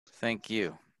Thank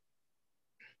you.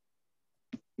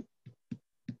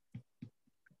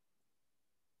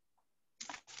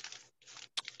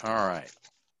 All right.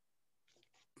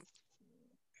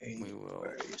 We will.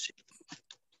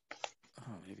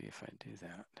 Oh, maybe if I do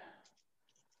that.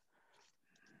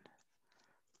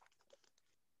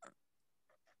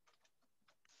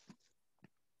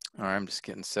 All right, I'm just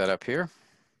getting set up here.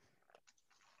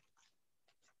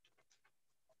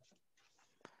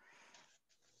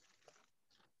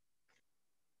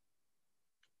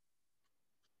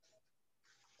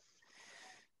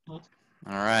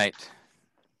 All right.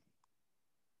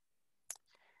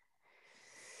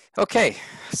 Okay,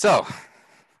 so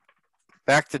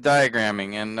back to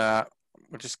diagramming, and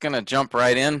we're just going to jump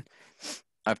right in.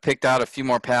 I've picked out a few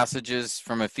more passages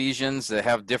from Ephesians that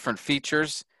have different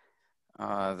features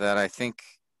that I think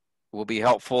will be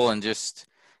helpful, and just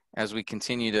as we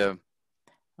continue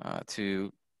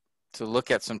to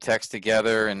look at some text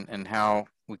together and how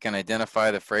we can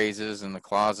identify the phrases and the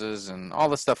clauses and all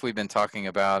the stuff we've been talking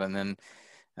about, and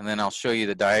then I'll show you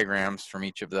the diagrams from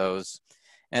each of those.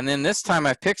 And then this time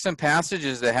I've picked some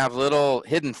passages that have little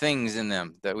hidden things in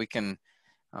them that we can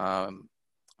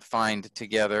find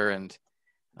together, and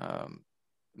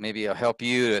maybe I'll help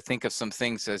you to think of some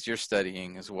things as you're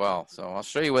studying as well. So I'll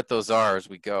show you what those are as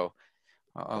we go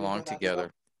along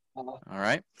together. All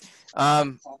right.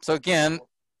 So again,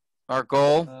 our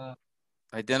goal,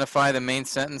 identify the main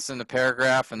sentence in the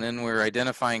paragraph, and then we're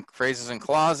identifying phrases and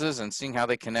clauses and seeing how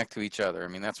they connect to each other. I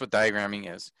mean, that's what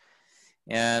diagramming is.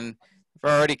 And I've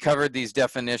already covered these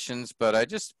definitions, but I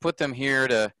just put them here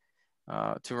to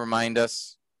remind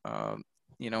us,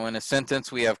 you know, in a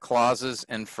sentence we have clauses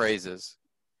and phrases,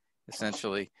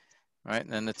 essentially, right?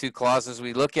 And then the two clauses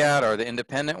we look at are the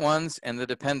independent ones and the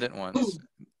dependent ones.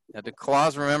 Now, the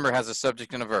clause, remember, has a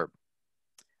subject and a verb.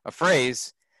 A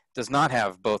phrase does not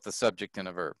have both a subject and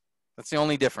a verb. That's the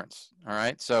only difference, all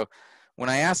right? So when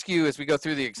I ask you as we go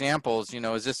through the examples, you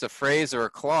know, is this a phrase or a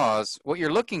clause? What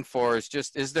you're looking for is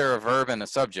just, is there a verb and a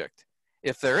subject?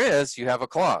 If there is, you have a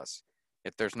clause.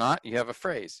 If there's not, you have a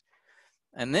phrase.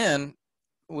 And then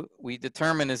we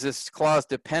determine, is this clause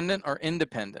dependent or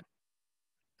independent?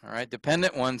 All right,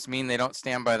 dependent ones mean they don't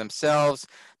stand by themselves.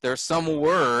 There's some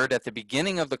word at the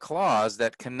beginning of the clause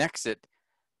that connects it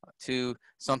to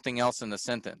something else in the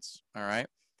sentence. All right,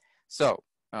 so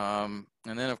and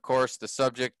then of course the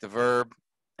subject, the verb,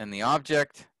 and the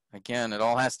object. Again, it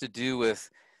all has to do with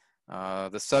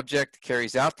the subject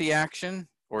carries out the action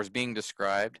or is being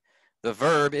described. The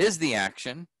verb is the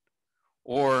action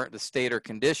or the state or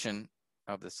condition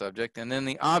of the subject, and then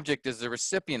the object is the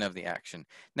recipient of the action.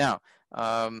 Now,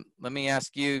 let me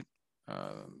ask you,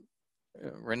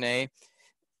 Renee,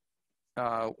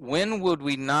 when would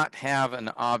we not have an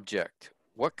object?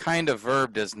 What kind of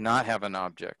verb does not have an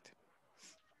object?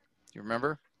 Do you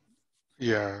remember?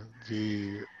 Yeah,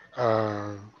 the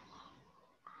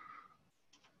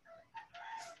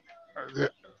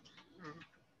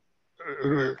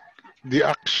the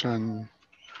action.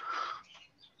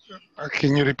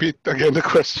 Can you repeat again the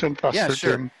question, Yeah, Pastor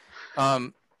sure.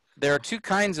 Tim? There are two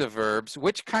kinds of verbs.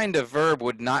 Which kind of verb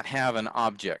would not have an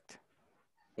object?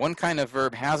 One kind of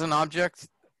verb has an object.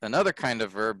 Another kind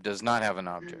of verb does not have an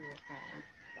object.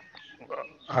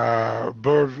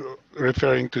 Verb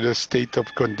referring to the state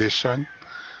of condition.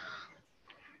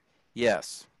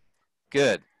 Yes.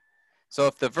 Good. So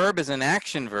if the verb is an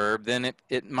action verb, then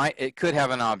it could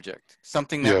have an object,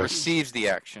 something that Yes. receives the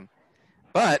action.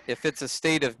 But if it's a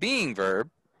state of being verb,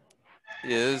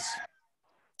 is,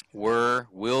 were,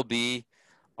 will be,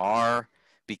 are,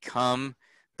 become,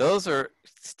 those are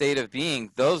state of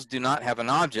being. Those do not have an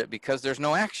object because there's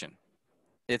no action.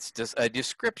 It's just a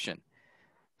description.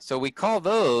 So we call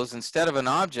those, instead of an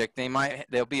object,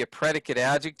 they'll be a predicate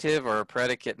adjective or a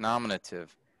predicate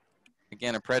nominative.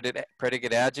 Again, a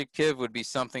predicate adjective would be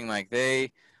something like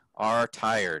they are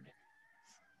tired,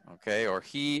 okay, or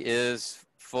he is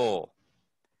full.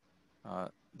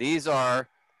 These are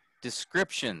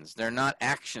descriptions. They're not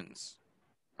actions,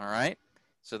 all right?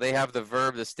 So they have the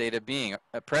verb, the state of being.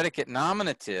 A predicate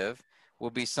nominative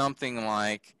will be something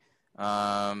like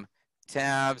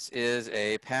Tabs is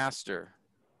a pastor,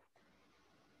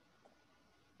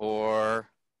 or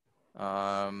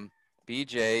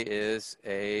BJ is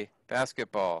a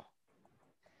basketball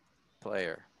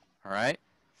player, all right?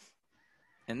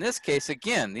 In this case,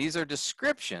 again, these are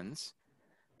descriptions,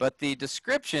 but the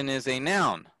description is a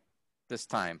noun this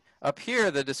time. Up here,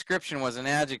 the description was an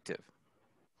adjective,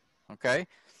 okay?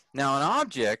 Now, an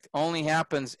object only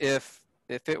happens if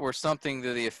it were something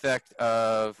to the effect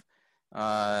of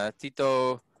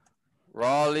Tito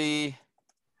Raleigh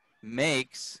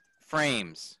makes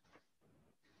frames.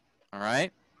 all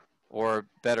right? Or a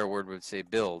better word would say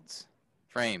builds,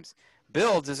 frames.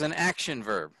 Builds is an action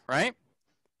verb, right?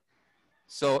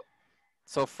 So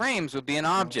frames would be an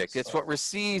object. It's what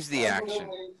receives the action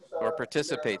or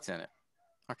participates in it.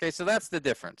 Okay, so that's the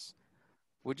difference.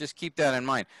 We'll just keep that in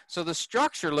mind. So the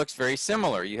structure looks very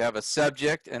similar. You have a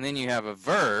subject and then you have a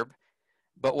verb,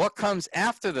 but what comes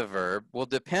after the verb will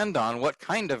depend on what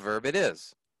kind of verb it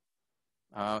is.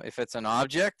 If it's an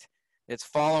object, it's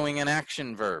following an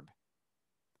action verb.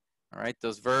 All right,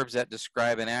 those verbs that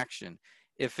describe an action.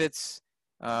 If it's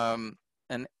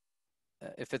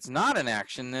if it's not an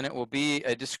action, then it will be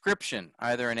a description,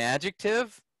 either an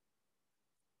adjective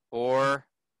or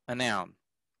a noun.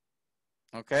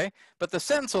 Okay, but the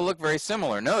sentence will look very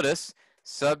similar. Notice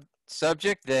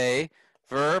subject they,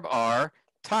 verb are,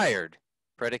 tired,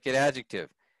 predicate adjective.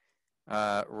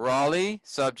 Raleigh,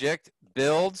 subject,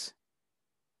 builds,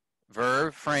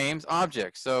 verb, frames,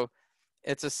 object. So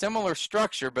it's a similar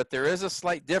structure, but there is a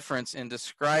slight difference in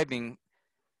describing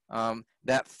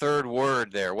that third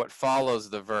word there, what follows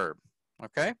the verb.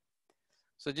 Okay,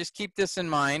 so just keep this in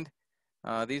mind.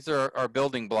 These are our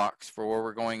building blocks for where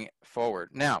we're going forward.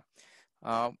 Now,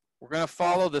 we're going to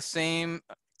follow the same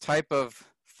type of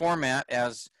format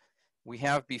as we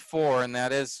have before, and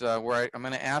that is where I'm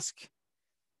going to ask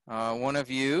one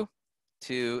of you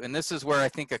to, and this is where I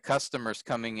think a customer's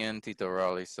coming in, Tito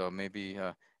Raleigh, so maybe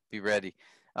be ready.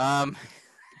 I'll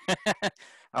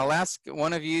ask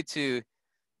one of you to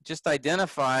just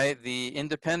identify the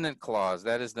independent clause.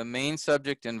 That is the main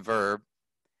subject and verb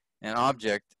and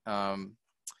object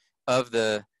of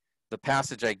the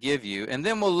passage I give you. And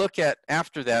then we'll look at,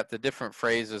 after that, the different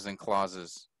phrases and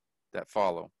clauses that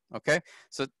follow. Okay?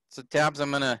 So Tabs, I'm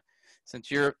going to,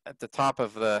 since you're at the top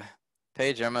of the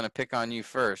page, I'm going to pick on you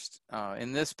first.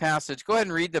 In this passage, go ahead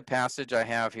and read the passage I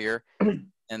have here,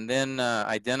 and then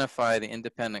identify the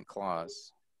independent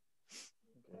clause.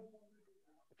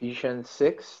 Ephesians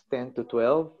 6:10 to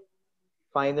 12.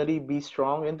 Finally, be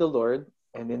strong in the Lord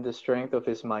and in the strength of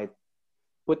his might.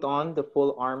 Put on the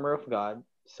full armor of God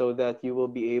so that you will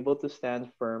be able to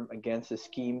stand firm against the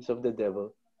schemes of the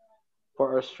devil.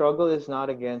 For our struggle is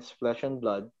not against flesh and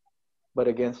blood, but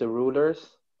against the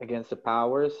rulers, against the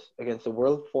powers, against the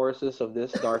world forces of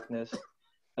this darkness,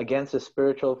 against the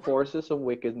spiritual forces of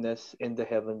wickedness in the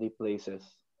heavenly places.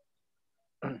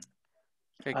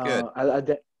 Okay,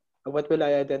 good. What will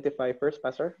I identify first,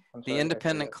 Pastor? I'm The sorry,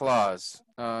 independent clause.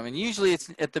 And usually it's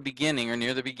at the beginning or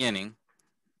near the beginning.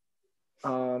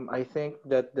 I think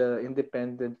that the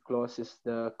independent clause is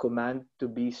the command to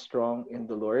be strong in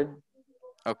the Lord.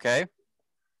 Okay.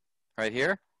 Right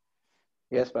here?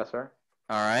 Yes, Pastor.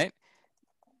 All right.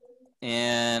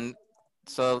 And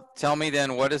so tell me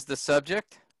then, what is the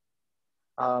subject?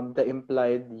 The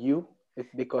implied you,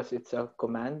 because it's a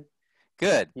command.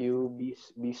 Good. You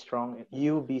be strong.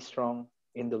 You be strong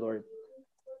in the Lord.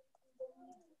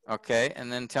 Okay,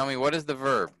 and then tell me, what is the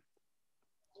verb?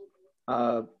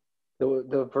 The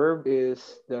verb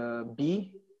is the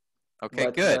be. Okay,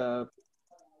 but good.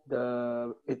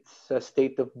 It's a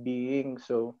state of being,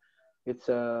 so it's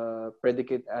a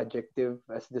predicate adjective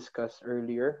as discussed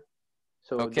earlier.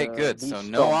 So okay, good. be So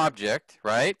strong. No object,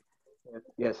 right?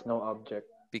 Yes, no object.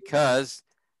 Because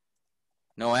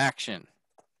no action.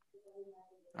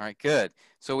 All right, good.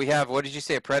 So we have, what did you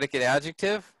say, a predicate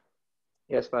adjective?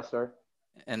 Yes, Pastor.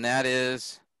 And that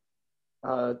is?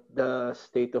 The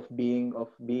state of being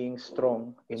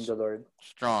strong in the Lord.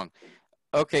 Strong.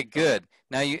 Okay, good.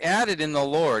 Now you added in the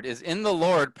Lord. Is in the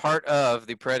Lord part of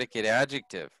the predicate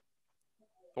adjective?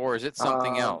 Or is it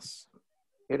something else?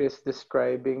 It is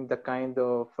describing the kind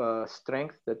of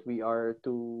strength that we are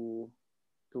to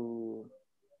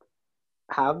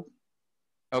have.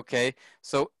 Okay,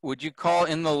 so would you call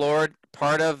in the Lord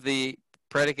part of the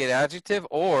predicate adjective,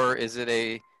 or is it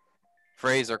a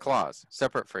phrase or clause,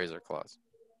 separate phrase or clause?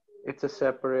 It's a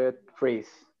separate phrase.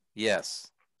 Yes.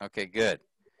 Okay, good.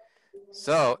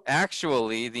 So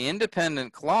actually, the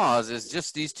independent clause is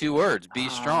just these two words, be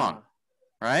strong,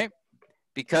 right?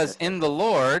 Because in the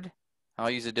Lord, I'll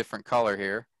use a different color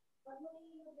here.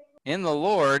 In the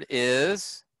Lord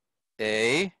is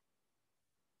a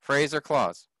phrase or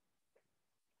clause.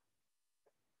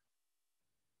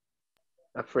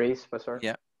 A phrase, Pastor?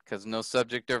 Yeah, because no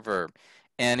subject or verb.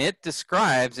 And it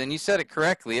describes, and you said it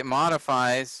correctly, it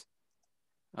modifies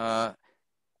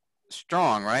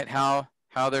strong, right? How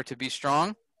they're to be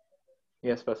strong?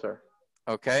 Yes, Pastor.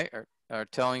 Okay, are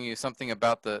telling you something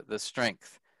about the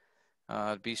strength.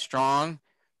 Be strong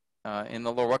in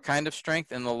the Lord. What kind of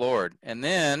strength? In the Lord. And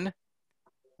then,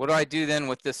 what do I do then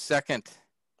with this second?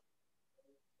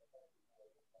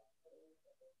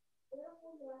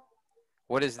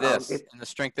 What is this? In the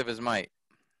strength of his might.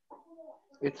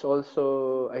 It's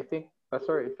also, I think,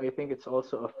 Pastor, I think it's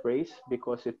also a phrase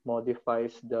because it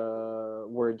modifies the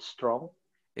word strong.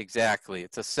 Exactly.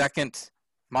 It's a second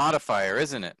modifier,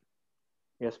 isn't it?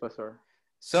 Yes, Pastor.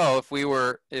 So if we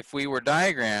were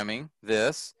diagramming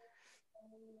this,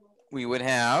 we would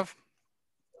have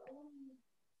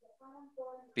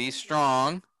be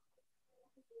strong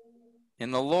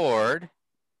in the Lord,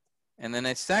 and then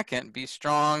a second, be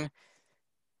strong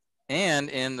and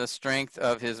in the strength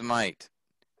of his might.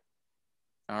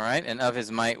 All right, and of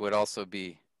his might would also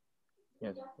be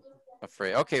a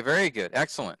phrase. Okay, very good,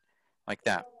 excellent, like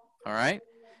that. All right,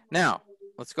 now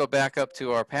let's go back up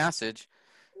to our passage.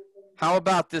 How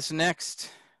about this next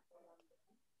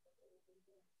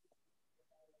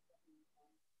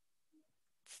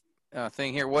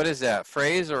thing here? What is that?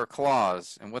 Phrase or a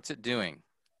clause? And what's it doing?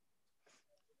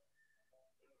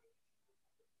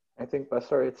 I think,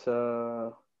 Pastor, it's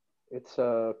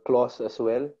a clause as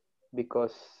well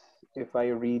because if I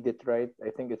read it right, I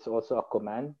think it's also a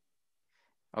command.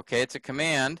 Okay, it's a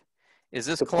command. Is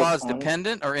this To put clause on.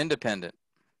 dependent or independent?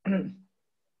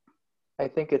 I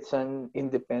think it's an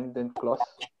independent clause.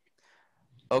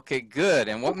 Okay, good.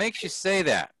 And what makes you say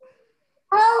that?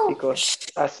 Because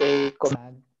as a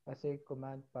command,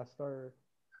 Pastor,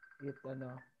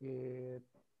 it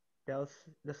tells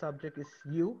the subject is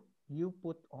you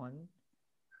put on,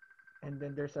 and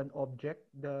then there's an object.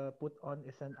 The put on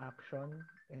is an action,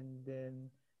 and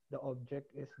then the object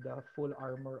is the full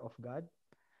armor of God.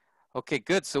 Okay,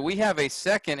 good. So we have a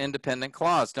second independent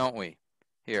clause, don't we?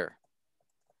 Here.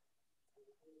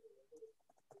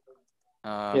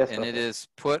 Yes, and it Pastor. is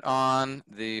put on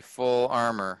the full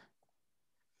armor.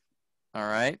 All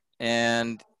right.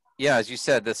 And yeah, as you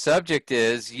said, the subject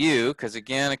is you, because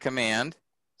again, a command.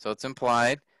 So it's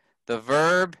implied. The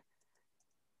verb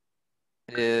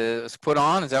is put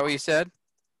on. Is that what you said?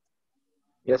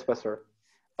 Yes, Pastor.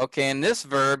 Okay, and this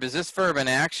verb, is this verb an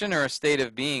action or a state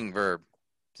of being verb?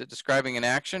 Is it describing an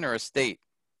action or a state?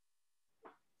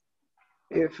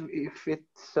 If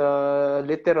it's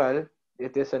literal,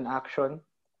 it is an action.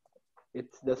 It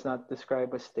does not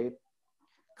describe a state.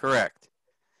 Correct.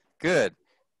 Good.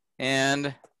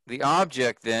 And the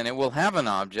object then, it will have an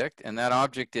object, and that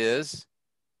object is?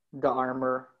 The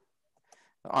armor.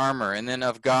 Armor. And then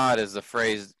of God is the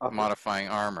phrase Okay. modifying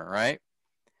armor, right?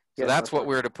 So Yes, that's Pastor. what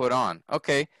we're to put on.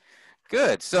 Okay,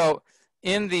 good. So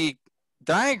in the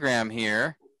diagram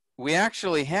here, we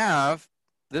actually have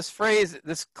this phrase,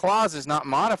 this clause is not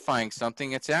modifying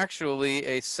something. It's actually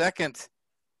a second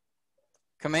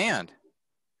command.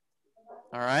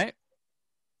 All right.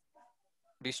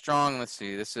 Be strong. Let's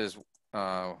see. This is,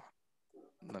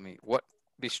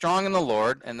 be strong in the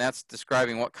Lord. And that's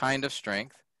describing what kind of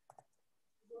strength.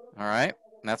 All right.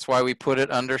 And that's why we put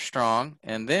it under strong.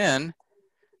 And then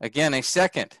again, a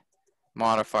second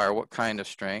modifier, what kind of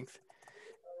strength.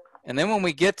 And then when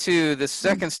we get to the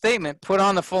second statement, put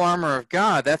on the full armor of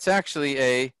God, that's actually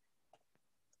a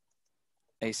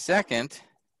second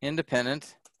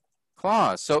independent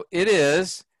clause. So it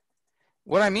is,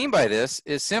 what I mean by this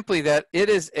is simply that it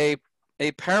is a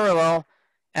parallel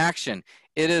action.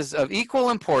 It is of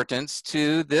equal importance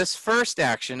to this first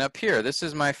action up here. This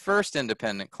is my first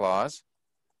independent clause,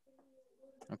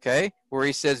 okay, where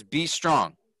he says, be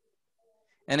strong.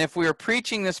 And if we are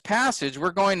preaching this passage,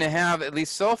 we're going to have, at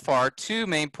least so far, two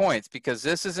main points, because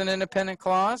this is an independent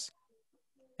clause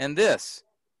and this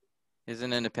is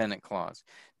an independent clause.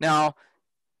 Now,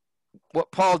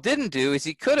 what Paul didn't do is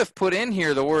he could have put in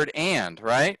here the word and,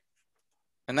 right?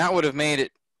 And that would have made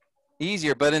it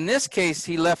easier. But in this case,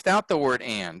 he left out the word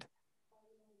and.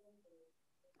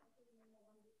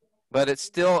 But it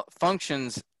still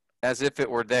functions as if it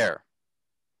were there.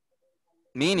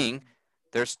 Meaning,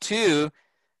 there's two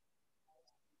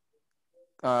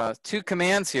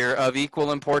commands here of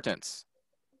equal importance.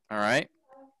 All right?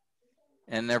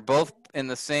 And they're both in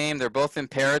the same, they're both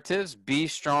imperatives. Be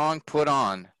strong, put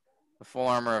on the full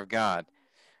armor of God.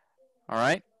 All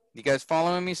right? You guys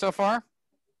following me so far?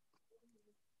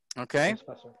 Okay. Yes,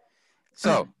 Pastor.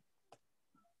 So,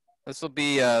 this will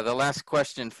be the last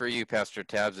question for you, Pastor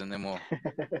Tabs, and then we'll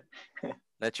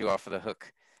let you off of the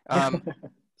hook.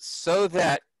 So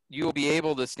that you will be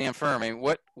able to stand firm. I mean,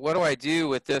 what do I do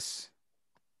with this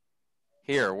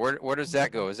here? Where does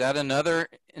that go? Is that another,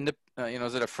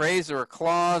 is it a phrase or a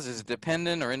clause? Is it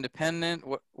dependent or independent?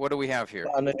 What do we have here?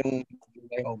 Ano yung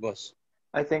July, August?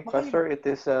 I think, Pastor, it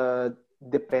is a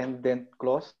dependent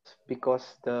clause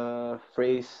because the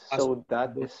phrase "so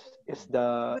that" is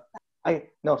the.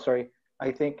 No, sorry.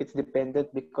 I think it's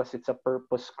dependent because it's a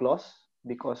purpose clause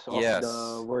because of Yes.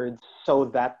 the word "so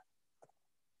that."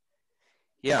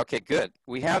 Yeah, okay, good.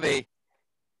 We have a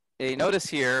notice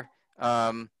here.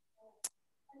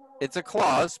 It's a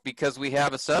clause because we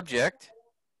have a subject,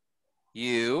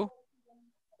 you.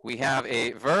 We have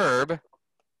a verb,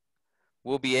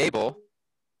 will be able.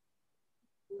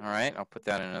 All right, I'll put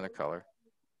that in another color.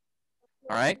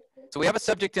 All right, so we have a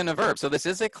subject and a verb. So this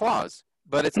is a clause,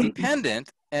 but it's dependent.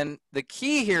 And the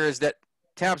key here is that,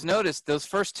 Tabs, notice those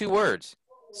first two words,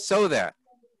 so that.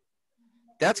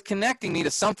 That's connecting me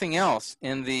to something else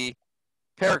in the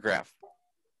paragraph.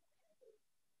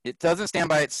 It doesn't stand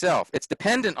by itself. It's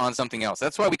dependent on something else.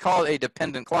 That's why we call it a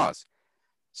dependent clause.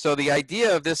 So the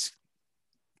idea of this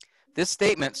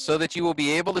statement, so that you will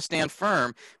be able to stand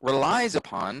firm, relies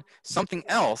upon something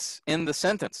else in the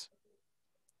sentence.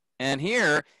 And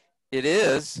here it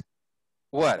is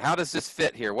what? How does this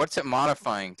fit here? What's it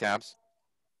modifying, Tabs?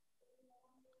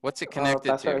 What's it connected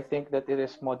Pastor, I to? think that it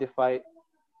is modified.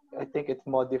 I think it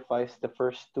modifies the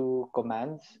first two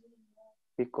commands,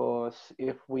 because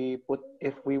if we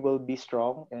will be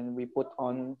strong and we put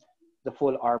on the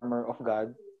full armor of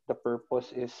God, the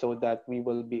purpose is so that we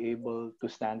will be able to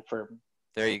stand firm.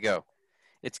 There you go.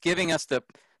 It's giving us the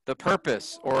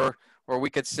purpose, or we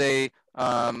could say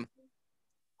the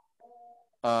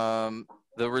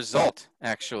result,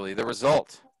 actually, the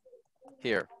result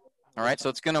here. All right, so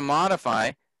it's going to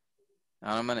modify.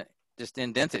 I'm going to just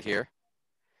indent it here,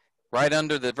 right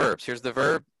under the verbs. Here's the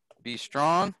verb, be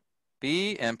strong,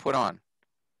 be, and put on.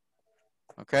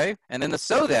 Okay, and then the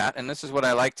so that, and this is what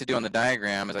I like to do on the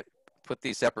diagram, is I put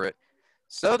these separate.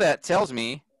 So that tells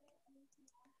me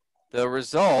the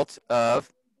result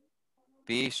of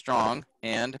be strong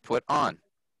and put on.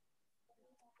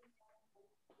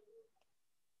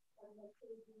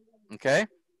 Okay,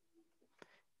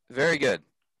 very good.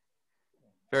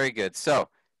 Very good. So,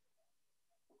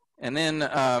 and then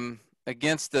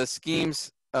against the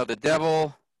schemes of the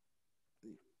devil,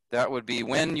 that would be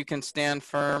when you can stand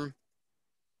firm.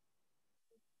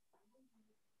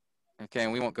 Okay,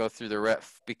 and we won't go through the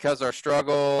ref because our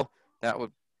struggle, that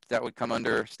would come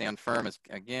under stand firm as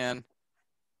again.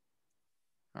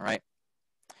 All right.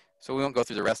 So we won't go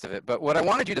through the rest of it. But what I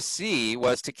wanted you to see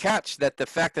was to catch that the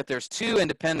fact that there's two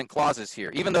independent clauses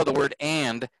here, even though the word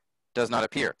and does not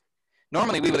appear.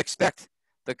 Normally we would expect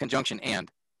the conjunction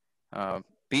and.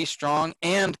 Be strong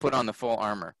and put on the full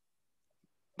armor.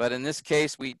 But in this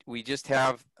case, we just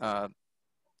have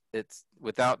it's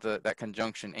without that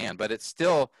conjunction and, but it's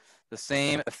still the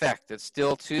same effect. It's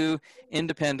still two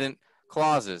independent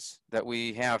clauses that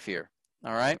we have here.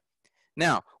 All right.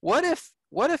 Now, what if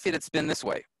it had been this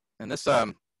way? And this,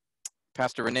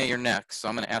 Pastor Renee, you're next. So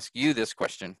I'm going to ask you this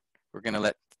question. We're going to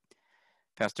let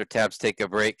Pastor Tabs take a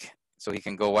break so he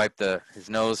can go wipe his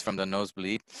nose from the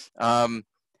nosebleed.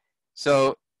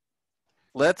 So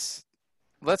let's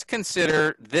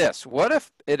consider this. What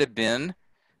if it had been,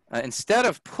 instead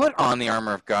of put on the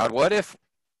armor of God, what if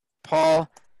Paul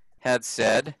had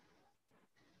said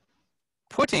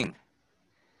putting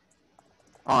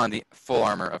on the full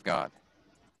armor of God?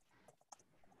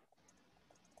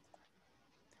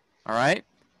 All right.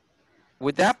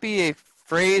 Would that be a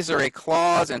phrase or a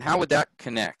clause, and how would that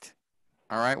connect?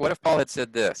 All right. What if Paul had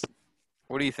said this?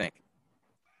 What do you think?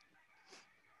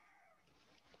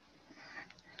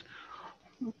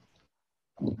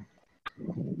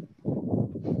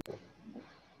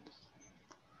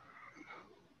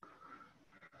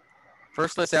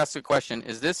 First, let's ask the question,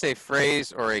 is this a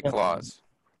phrase or a clause?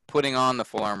 Putting on the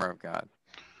full armor of God.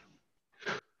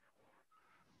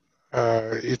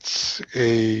 It's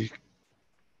a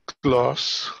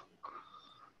clause.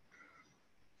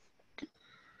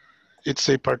 It's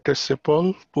a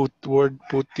participle, word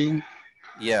putting.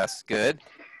 Yes, good.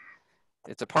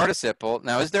 It's a participle.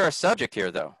 Now, is there a subject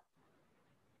here, though?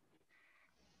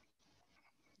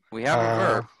 We have a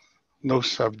verb. No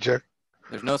subject.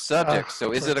 There's no subject,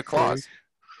 so is it a clause?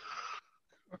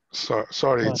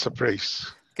 Sorry, it's a phrase.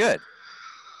 Good.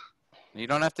 You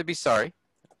don't have to be sorry.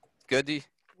 Good you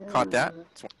caught that.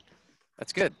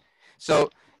 That's good. So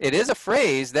it is a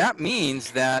phrase. That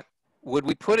means that, would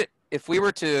we put it, if we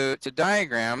were to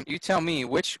diagram, you tell me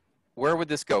where would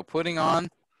this go? Putting on,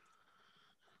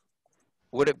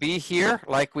 would it be here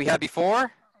like we had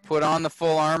before? Put on the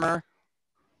full armor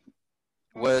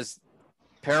was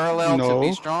parallel to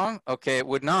be strong? Okay, it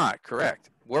would not, correct.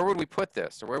 Where would we put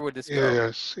this, or where would this go?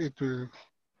 Yes, it will.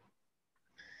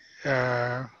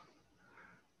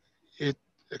 It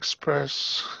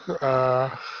express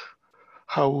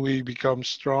how we become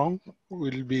strong.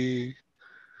 Will be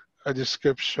a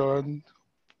description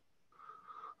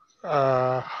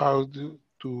how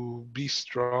to be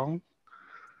strong.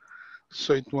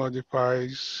 So it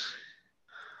modifies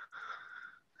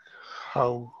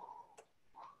How?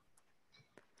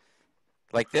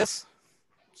 Like this.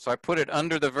 So I put it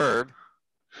under the verb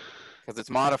because it's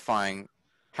modifying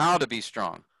how to be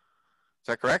strong. Is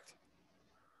that correct?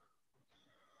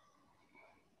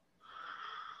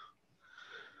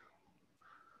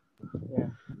 Yeah.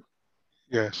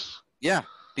 Yes. Yeah.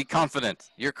 Be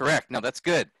confident. You're correct. No, that's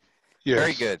good. Yes.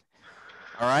 Very good.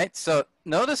 All right. So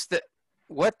notice that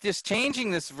what just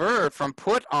changing this verb from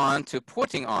put on to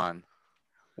putting on,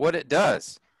 what it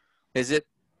does is it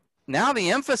now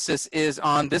the emphasis is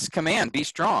on this command, be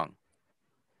strong.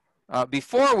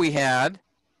 Before we had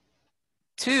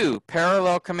two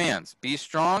parallel commands, be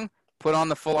strong, put on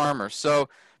the full armor. So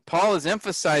Paul is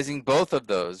emphasizing both of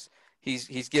those.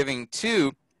 He's giving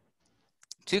two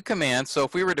commands. So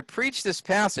if we were to preach this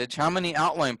passage, how many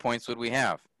outline points would we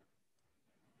have?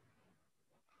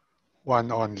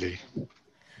 One only.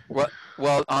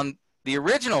 Well, on the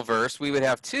original verse, we would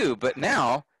have two, but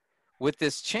now with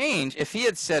this change, if he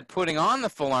had said putting on the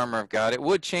full armor of God, it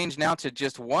would change now to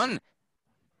just one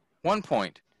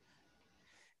point.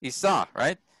 You saw,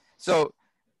 right? So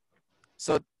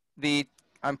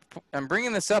I'm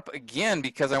bringing this up again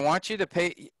because I want you to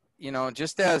pay,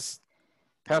 just as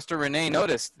Pastor Renee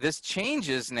noticed, this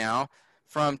changes now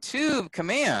from two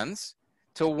commands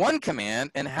to one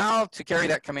command and how to carry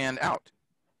that command out.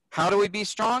 How do we be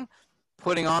strong?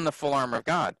 Putting on the full armor of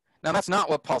God. Now, that's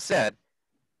not what Paul said.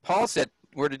 Paul said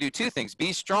we're to do two things.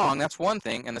 Be strong, that's one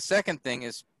thing. And the second thing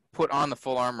is put on the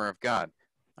full armor of God.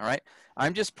 All right?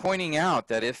 I'm just pointing out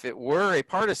that if it were a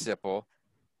participle,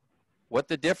 what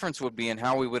the difference would be in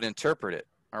how we would interpret it.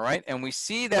 All right? And we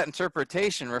see that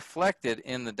interpretation reflected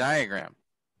in the diagram.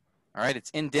 All right? It's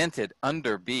indented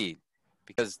under be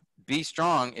because be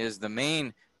strong is the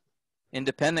main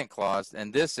independent clause,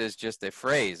 and this is just a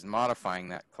phrase modifying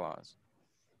that clause.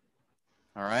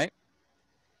 All right?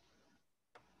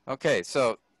 Okay,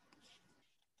 so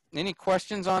any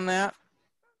questions on that?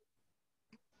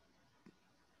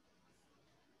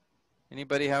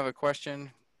 Anybody have a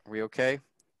question? Are we okay?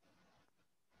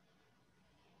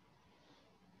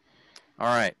 All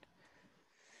right.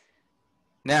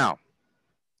 Now,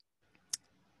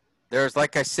 there's,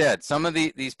 like I said, some of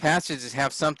these passages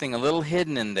have something a little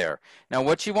hidden in there. Now,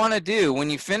 what you want to do when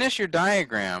you finish your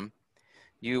diagram,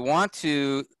 you want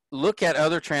to look at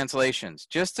other translations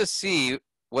just to see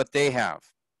what they have.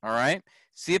 All right?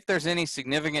 See if there's any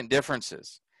significant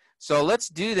differences. So let's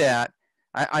do that.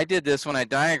 I did this when I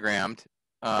diagrammed.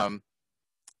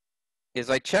 Is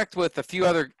I checked with a few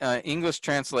other English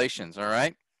translations, all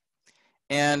right?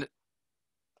 And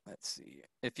let's see.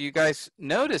 If you guys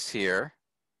notice here,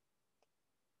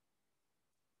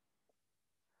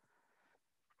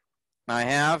 I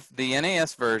have the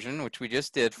NAS version, which we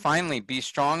just did. Finally, be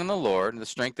strong in the Lord, the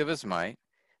strength of his might.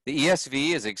 The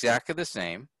ESV is exactly the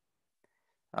same.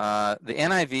 The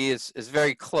NIV is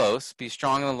very close. Be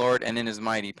strong in the Lord and in his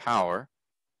mighty power.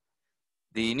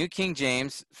 The New King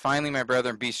James, finally, my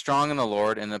brethren, be strong in the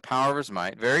Lord and the power of his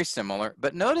might. Very similar.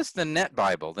 But notice the Net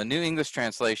Bible, the New English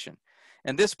Translation.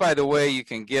 And this, by the way, you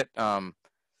can get online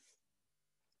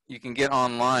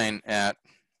at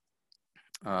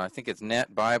I think it's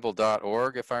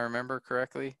netbible.org, if I remember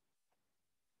correctly.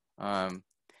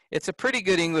 It's a pretty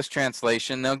good English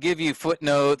translation. They'll give you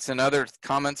footnotes and other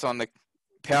comments on the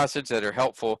passage that are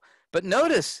helpful. But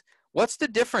notice, what's the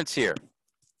difference here?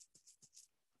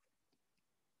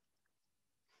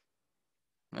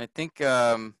 I think,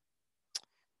 let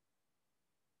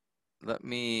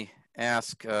me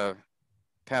ask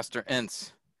Pastor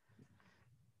Entz.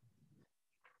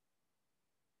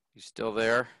 You still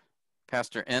there?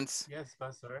 Pastor Entz? Yes,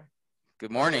 Pastor.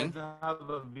 Good morning. I don't have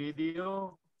a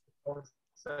video.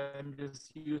 I'm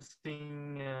just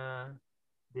using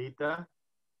data.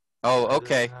 Oh,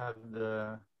 okay. I don't have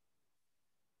the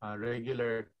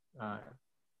regular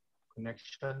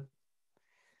connection.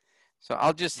 So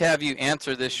I'll just have you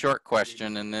answer this short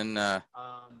question, and then So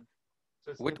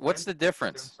what's the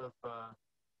difference? In terms of,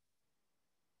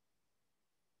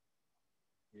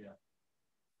 yeah.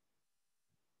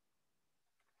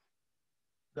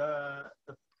 The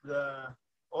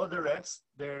all the rest,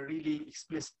 they're really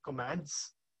explicit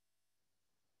commands,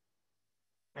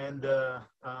 and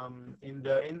in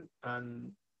the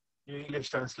New English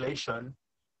translation,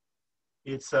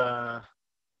 it's a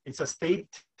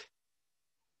state.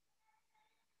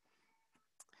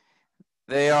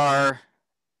 They are,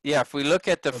 yeah. If we look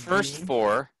at the first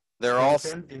four, they're all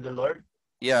in the Lord.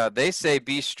 Yeah, they say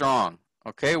be strong.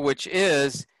 Okay, which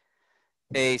is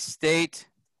a state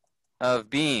of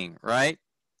being, right?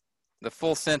 The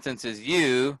full sentence is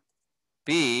you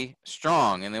be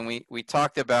strong, and then we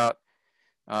talked about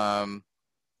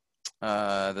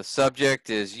The subject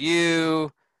is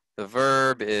you, the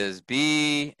verb is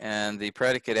be, and the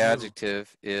predicate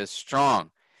adjective is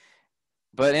strong.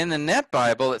 But in the Net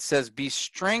Bible, it says be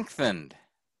strengthened.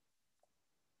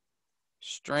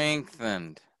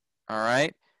 Strengthened. All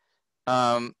right.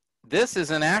 This is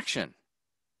an action.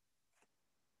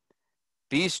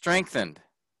 Be strengthened.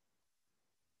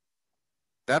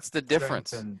 That's the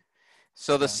difference.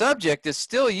 So the subject is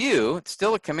still you. It's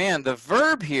still a command. The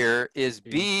verb here is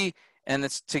be, and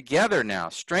it's together now.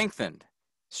 Strengthened.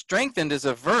 Strengthened is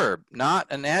a verb, not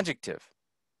an adjective.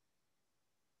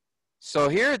 So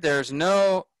here there's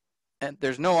no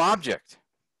object.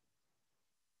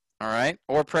 All right,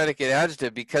 or predicate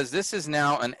adjective, because this is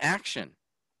now an action.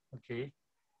 Okay.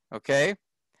 Okay.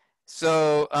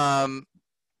 So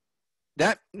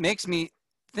that makes me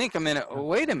think a minute. Oh,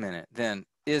 wait a minute. Then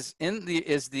is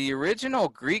the original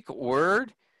Greek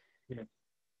word? Yeah.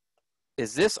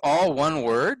 Is this all one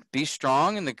word? Be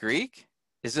strong in the Greek?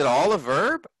 Is it all a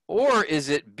verb, or is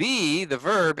it be the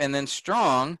verb and then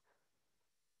strong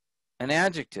an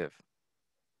adjective?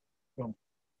 Strong.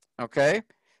 Okay.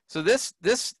 So this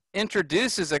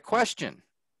introduces a question.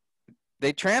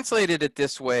 They translated it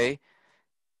this way.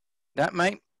 That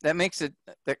makes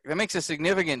a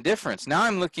significant difference. Now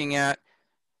I'm looking at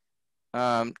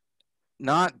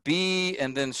not be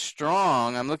and then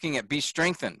strong. I'm looking at be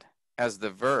strengthened as the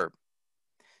verb.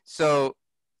 So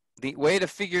the way to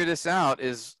figure this out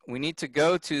is we need to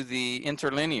go to the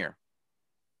interlinear.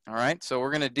 All right, so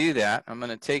we're going to do that. I'm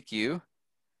going to take you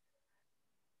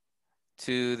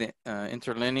to the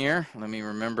interlinear. Let me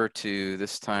remember to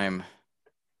this time.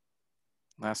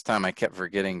 Last time I kept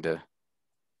forgetting to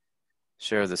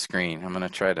share the screen. I'm going to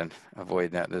try to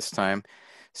avoid that this time.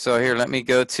 So here, let me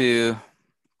go to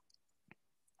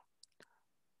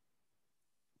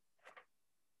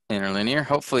interlinear.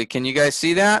 Hopefully, can you guys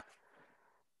see that?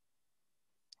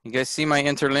 You guys see my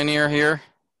interlinear here?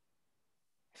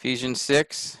 Ephesians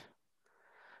 6.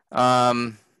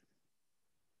 All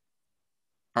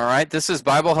right, this is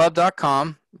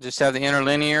BibleHub.com. Just have the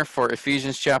interlinear for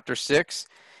Ephesians chapter 6.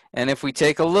 And if we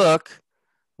take a look,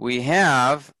 we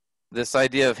have this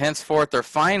idea of henceforth or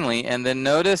finally, and then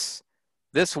notice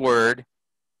this word,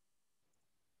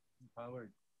 Empowered.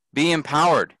 be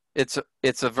empowered. It's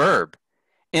a verb.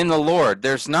 In the Lord,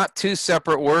 there's not two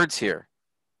separate words here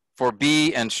for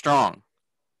be and strong.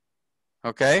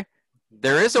 Okay?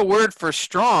 There is a word for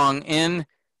strong in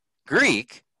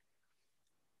Greek,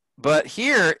 but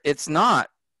here it's not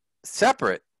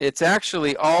separate. It's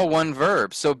actually all one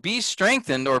verb. So be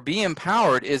strengthened or be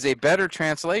empowered is a better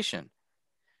translation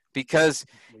because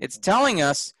it's telling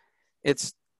us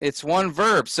it's one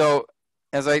verb. So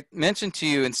as I mentioned to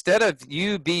you, instead of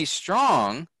you be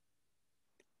strong,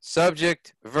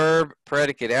 subject, verb,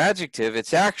 predicate, adjective,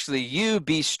 it's actually you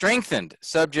be strengthened,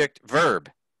 subject,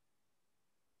 verb.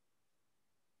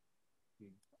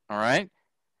 All right?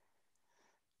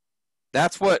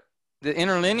 That's what the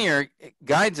interlinear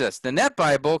guides us. The Net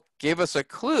Bible gave us a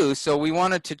clue, so we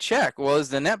wanted to check, well, is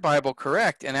the Net Bible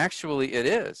correct? And actually it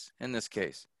is in this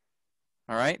case.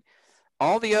 All right?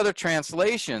 All the other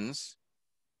translations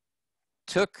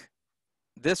took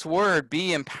this word,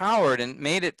 be empowered, and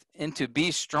made it into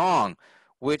be strong,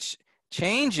 which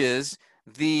changes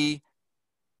the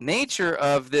nature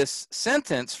of this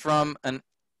sentence from an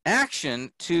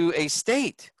action to a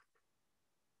state.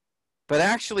 But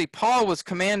actually, Paul was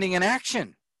commanding an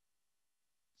action.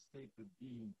 State of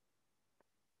being.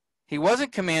 He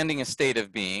wasn't commanding a state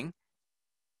of being.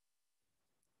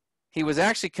 He was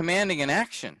actually commanding an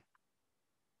action.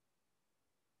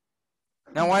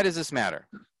 Now, why does this matter?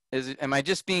 Am I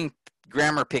just being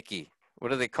grammar picky?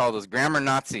 What do they call those? Grammar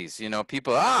Nazis. You know,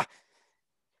 people, I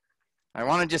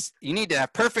want to just, you need to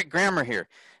have perfect grammar here.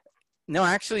 No,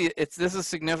 actually, this is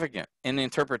significant in the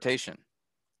interpretation.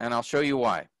 And I'll show you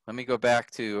why. Let me go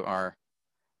back to our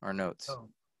notes. Oh.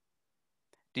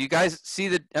 Do you guys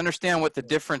understand what the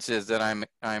difference is that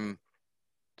I'm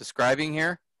describing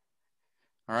here?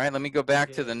 All right, let me go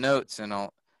back to the notes and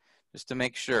I'll just to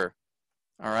make sure.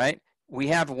 All right, we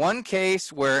have one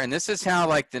case where, and this is how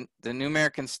like the New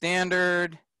American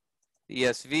Standard, the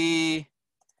ESV,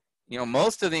 you know,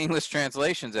 most of the English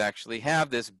translations actually have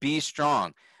this be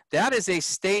strong. That is a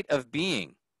state of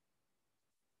being.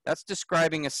 That's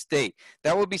describing a state.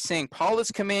 That would be saying Paul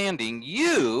is commanding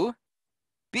you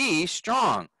be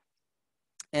strong.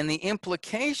 And the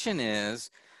implication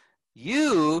is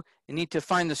you need to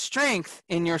find the strength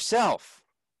in yourself.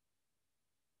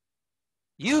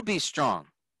 You be strong.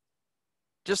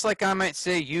 Just like I might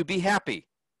say, you be happy.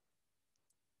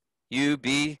 You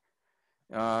be,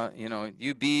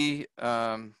 you be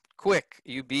quick.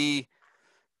 You be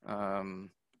you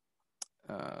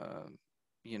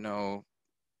know,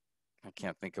 I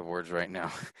can't think of words right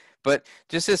now, but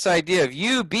just this idea of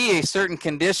you be a certain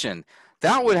condition,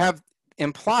 that would have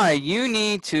imply you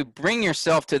need to bring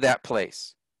yourself to that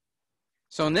place.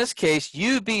 So in this case,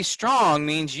 you be strong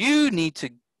means you need to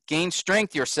gain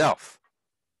strength yourself.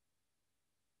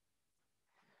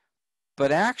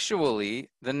 But actually,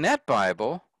 the Net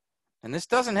Bible, and this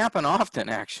doesn't happen often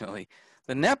actually,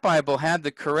 the Net Bible had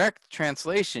the correct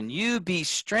translation, you be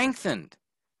strengthened.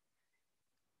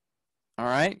 All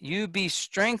right, you be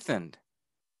strengthened.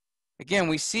 Again,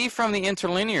 we see from the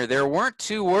interlinear, there weren't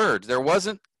two words. There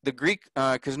wasn't the Greek,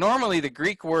 because normally the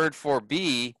Greek word for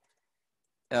be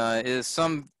is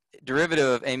some derivative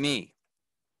of emi.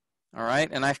 All right,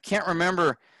 and I can't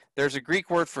remember, there's a Greek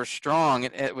word for strong.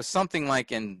 It was something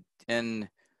like I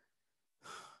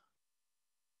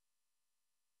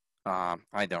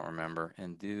don't remember.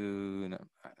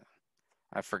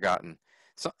 I've forgotten.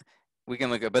 So we can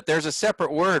look at, but there's a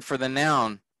separate word for the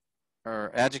noun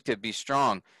or adjective be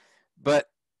strong. But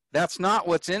that's not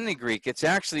what's in the Greek. It's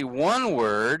actually one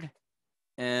word,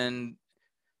 and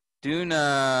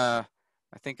duna,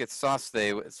 I think it's saste.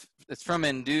 It's from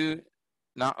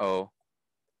endunao,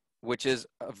 which is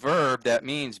a verb that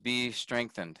means be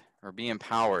strengthened or be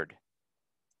empowered.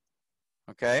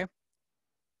 Okay?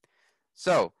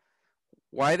 So,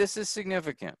 why this is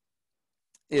significant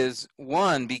is,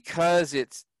 one, because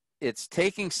it's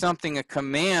taking something, a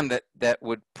command that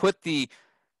would put the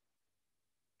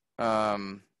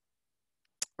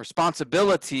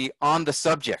responsibility on the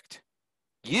subject.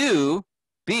 You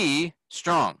be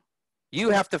strong. You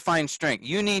have to find strength.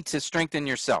 You need to strengthen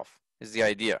yourself, is the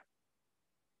idea.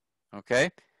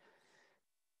 Okay?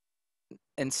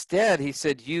 Instead, he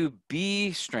said, you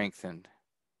be strengthened.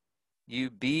 You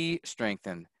be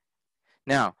strengthened.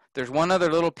 Now, there's one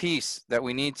other little piece that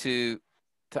we need to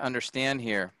understand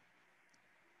here.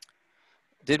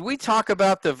 Did we talk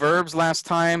about the verbs last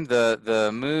time?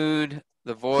 The mood,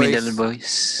 the Middle voice,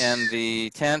 voice. and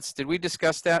the tense? Did we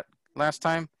discuss that last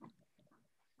time?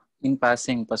 In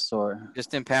passing, Pastor.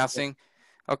 Just in passing?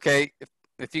 Okay,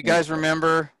 if you guys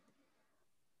remember,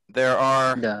 there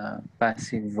are... The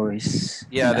passive voice.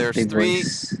 Yeah, and there's active three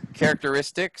voice.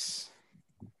 characteristics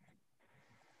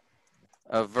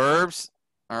of verbs,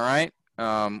 all right?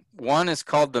 One is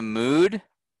called the mood.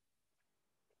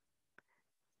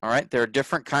 All right, there are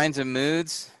different kinds of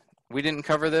moods. We didn't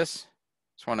cover this.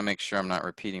 Just want to make sure I'm not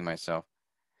repeating myself.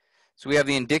 So we have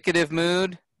the indicative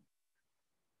mood.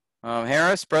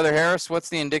 Brother Harris, what's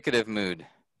the indicative mood?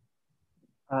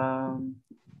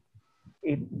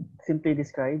 It simply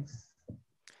describes.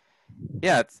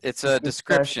 Yeah, it's a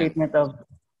description. Statement of,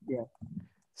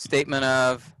 Statement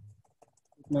of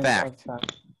fact,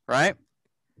 right?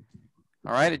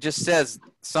 All right, it just says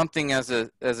something as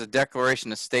a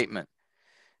declaration, a statement.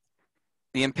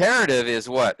 The imperative is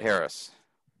what, Harris?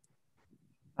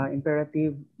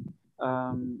 Imperative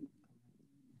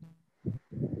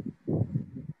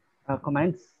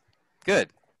commands. Good.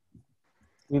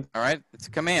 Yep. All right, it's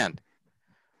a command.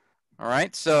 All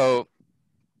right, so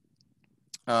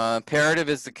imperative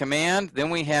is the command. Then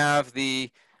we have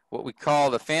what we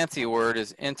call, the fancy word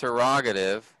is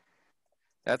interrogative.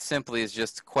 That simply is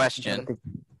just question,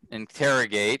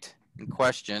 interrogate, and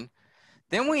question.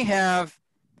 Then we have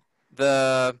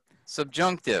the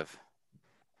subjunctive.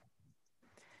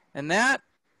 And that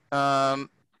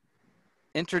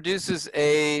introduces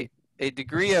a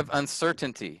degree of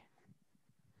uncertainty.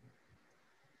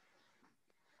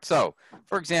 So,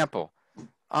 for example,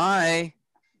 I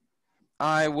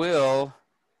will,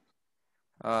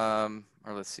 or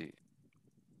let's see,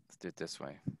 let's do it this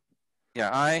way.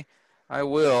 Yeah, I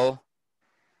will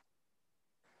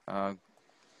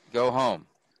go home.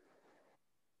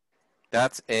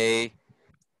 That's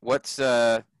what's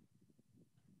the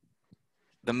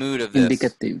mood of this?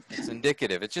 Indicative. It's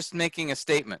indicative. It's just making a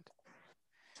statement.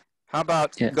 How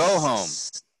about Yes. go home?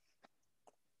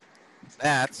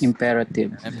 That's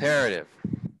imperative. Imperative.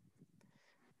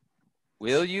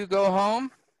 Will you go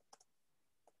home?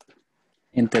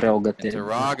 Interrogative.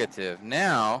 Interrogative.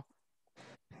 Now,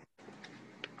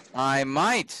 I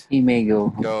might He may go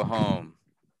home.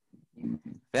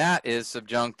 That is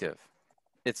subjunctive.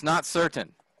 It's not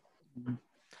certain.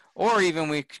 Or even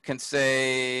we can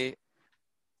say,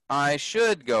 I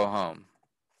should go home.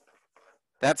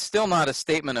 That's still not a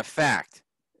statement of fact.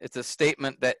 It's a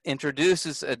statement that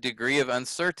introduces a degree of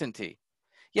uncertainty.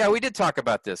 Yeah, we did talk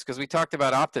about this because we talked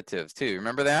about optatives too.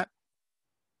 Remember that?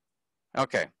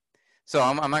 Okay. So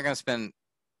I'm not going to spend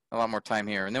a lot more time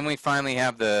here. And then we finally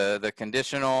have the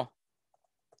conditional.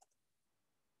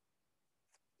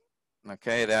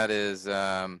 Okay, that is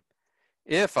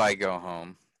if I go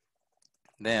home,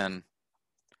 then.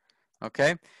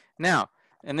 Okay, now,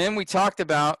 and then we talked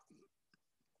about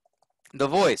the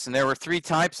voice, and there were 3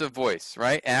 types of voice,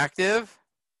 right? Active,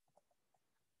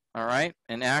 all right,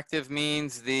 and active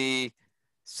means the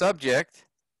subject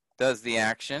does the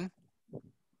action.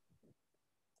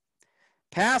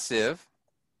 Passive,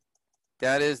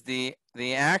 that is the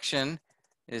action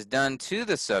is done to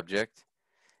the subject.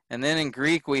 And then in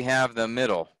Greek, we have the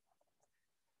middle,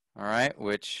 all right,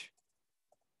 which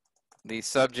the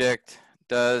subject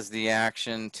does the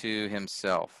action to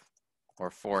himself or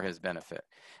for his benefit.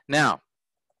 Now,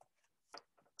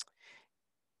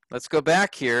 let's go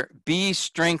back here. Be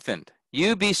strengthened.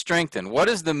 You be strengthened. What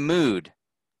is the mood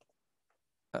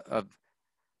of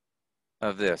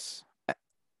this?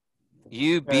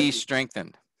 You be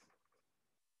strengthened.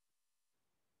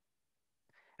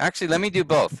 Actually, let me do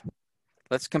both.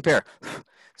 Let's compare.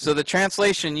 So the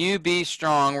translation, you be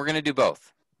strong, we're going to do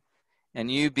both.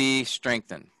 And you be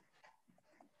strengthened.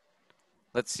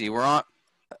 Let's see, we're on.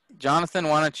 Jonathan,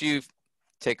 why don't you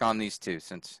take on these two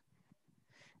since.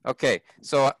 Okay,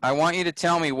 so I want you to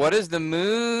tell me what is the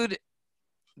mood,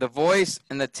 the voice,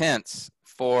 and the tense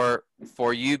for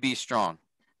you be strong.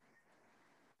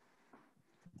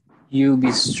 You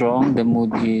be strong. The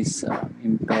mood is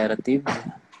imperative.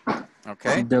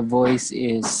 Okay. The voice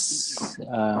is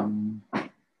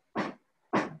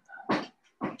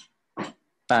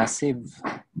passive.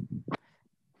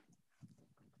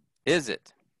 Is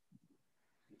it?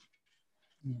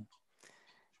 Yeah.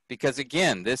 Because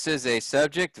again, this is a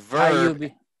subject You verb.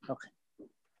 be okay.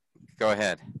 Go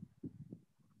ahead.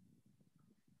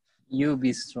 You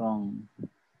be strong.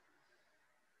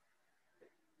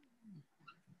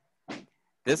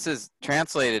 This is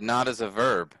translated not as a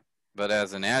verb, but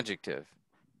as an adjective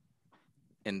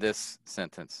in this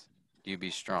sentence. You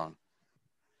be strong.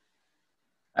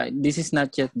 This is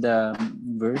not yet the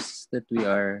verse that we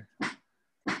are.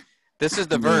 This is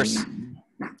the verse. Doing.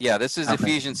 Yeah, this is Okay.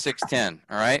 Ephesians 6:10.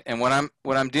 All right, and what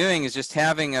I'm doing is just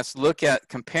having us look at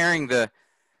comparing the.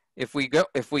 If we go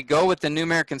with the New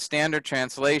American Standard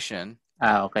Translation.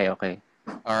 Okay.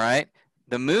 All right,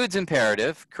 the mood's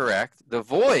imperative, correct. The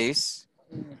voice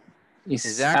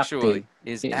is actually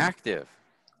active.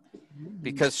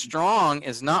 Because strong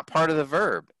is not part of the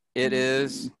verb. It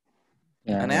is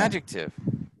an adjective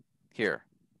here.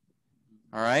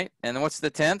 All right. And what's the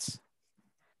tense?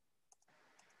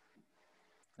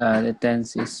 The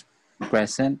tense is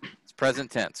present. It's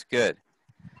present tense. Good.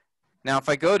 Now, if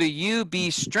I go to you be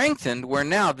strengthened, where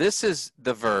now this is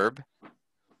the verb.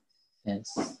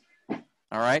 Yes.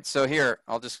 All right. So here,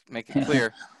 I'll just make it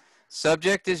clear.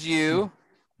 Subject is you.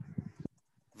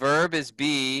 Verb is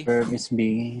be. Verb is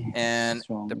be. And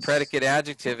Strong. the predicate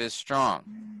adjective is strong.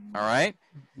 All right.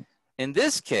 In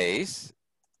this case,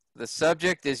 the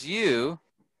subject is you.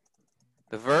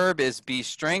 The verb is be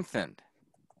strengthened.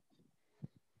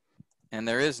 And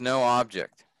there is no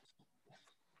object.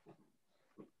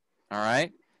 All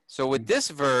right. So with this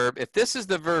verb, if this is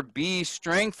the verb be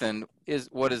strengthened,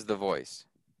 what is the voice?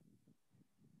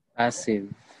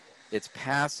 Passive. It's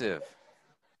passive.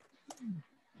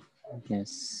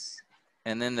 Yes.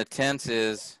 And then the tense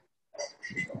is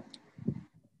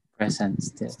Present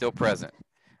still. Still present.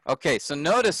 Okay, so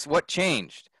notice what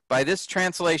changed by this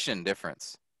translation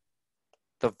difference.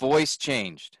 The voice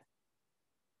changed.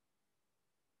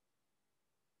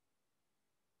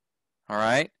 All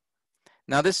right.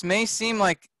 Now this may seem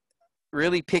like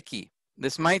really picky.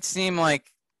 This might seem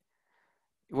like,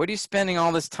 what are you spending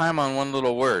all this time on one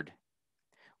little word?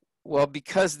 Well,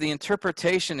 because the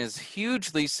interpretation is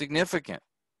hugely significant,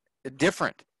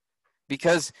 different.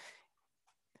 Because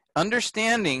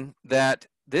understanding that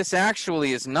this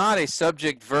actually is not a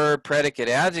subject, verb, predicate,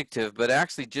 adjective, but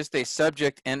actually just a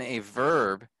subject and a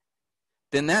verb,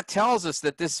 then that tells us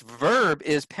that this verb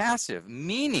is passive,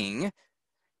 meaning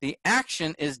the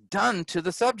action is done to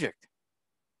the subject.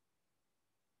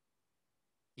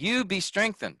 You be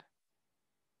strengthened.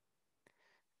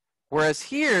 Whereas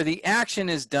here, the action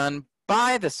is done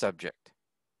by the subject.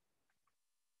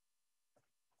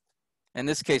 In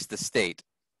this case, the state.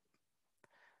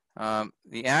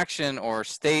 The action or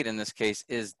state in this case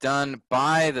is done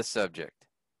by the subject.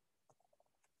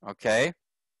 Okay?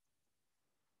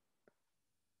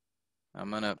 I'm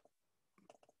going to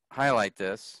highlight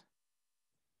this.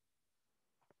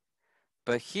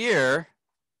 But here,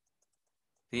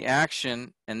 the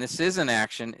action, and this is an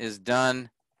action, is done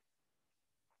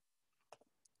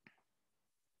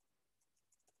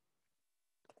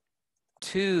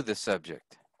to the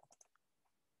subject.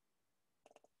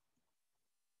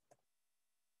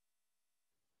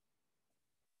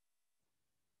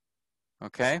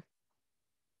 Okay?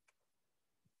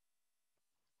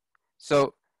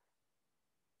 So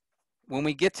when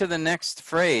we get to the next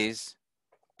phrase,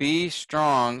 be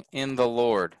strong in the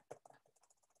Lord.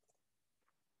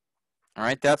 All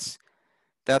right, that's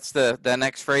the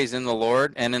next phrase, in the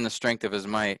Lord and in the strength of his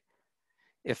might.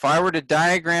 If I were to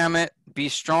diagram it, be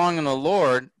strong in the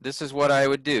Lord, this is what I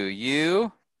would do.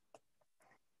 You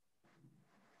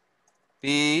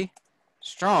be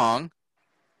strong.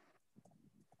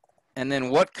 And then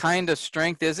what kind of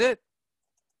strength is it?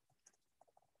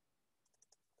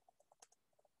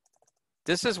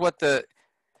 This is what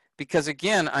because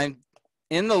again, I'm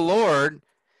in the Lord.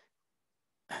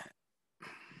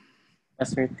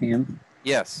 Pastor Tim.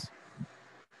 Yes.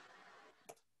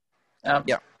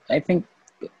 Yeah. I think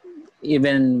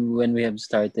even when we have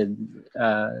started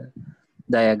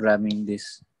diagramming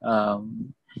this,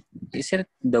 is it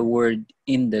the word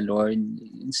in the Lord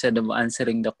instead of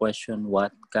answering the question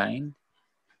what kind?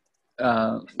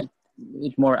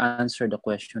 It more answer the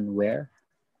question where,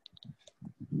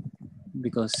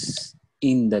 because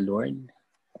in the Lord,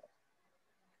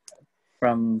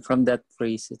 from that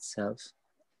phrase itself,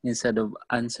 instead of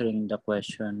answering the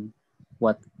question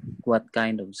what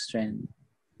kind of strength,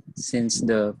 since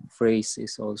the phrase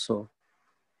is also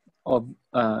of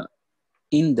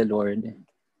in the Lord,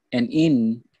 and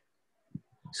in,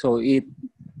 so it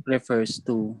refers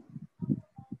to,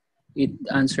 it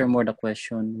answer more the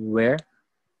question where,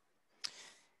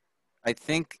 I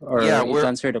think, or yeah, it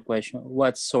answer the question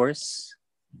what source.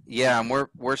 Yeah, and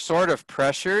we're sort of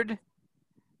pressured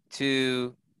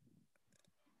to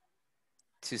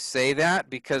say that,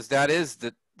 because that's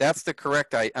the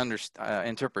correct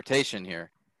interpretation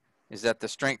here, is that the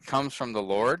strength comes from the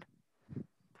Lord.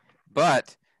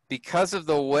 But because of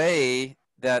the way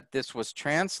that this was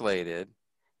translated,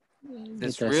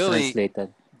 this really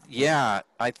translated. Yeah,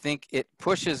 I think it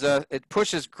pushes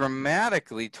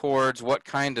grammatically towards what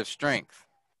kind of strength.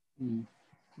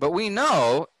 But we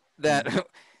know that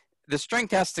the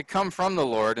strength has to come from the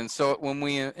Lord, and so when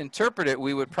we interpret it,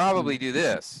 we would probably do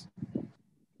this.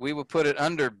 We would put it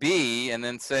under be and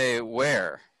then say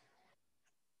where,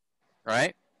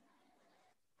 right?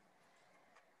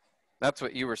 That's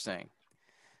what you were saying.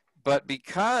 But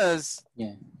because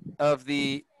of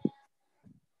the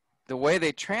way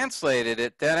they translated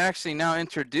it, that actually now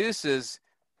introduces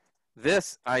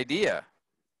this idea.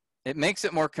 It makes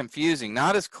it more confusing,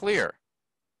 not as clear.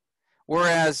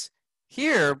 Whereas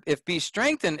here, if be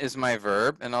strengthened is my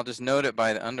verb, and I'll just note it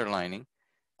by the underlining.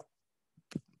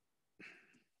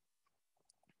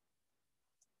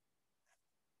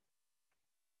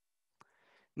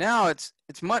 Now it's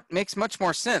makes much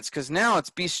more sense, because now it's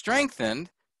be strengthened.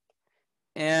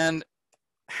 And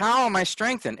how am I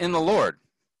strengthened? In the Lord,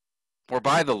 or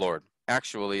by the Lord,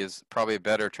 actually is probably a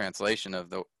better translation of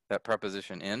that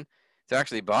preposition in. It's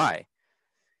actually by.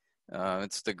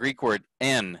 It's the Greek word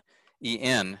en,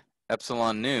 en,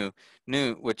 epsilon nu,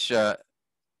 which can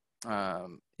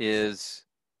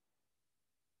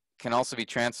also be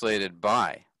translated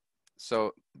by.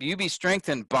 So you be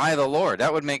strengthened by the Lord.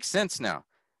 That would make sense now,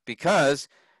 because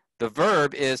the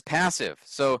verb is passive.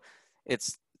 So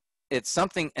it's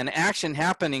something, an action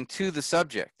happening to the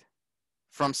subject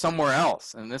from somewhere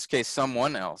else, in this case,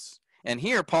 someone else. And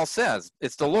here Paul says,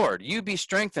 it's the Lord. You be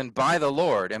strengthened by the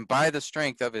Lord and by the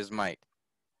strength of his might.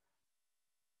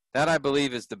 That, I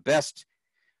believe, is the best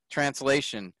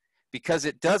translation, because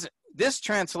it doesn't, this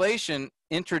translation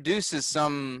introduces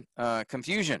some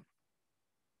confusion.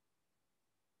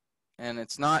 And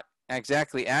it's not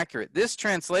exactly accurate. This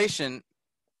translation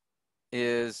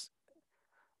is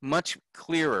much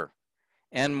clearer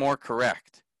and more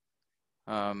correct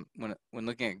when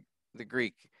looking at the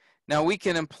Greek. Now, we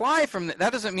can imply from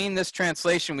that doesn't mean this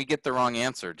translation we get the wrong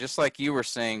answer. Just like you were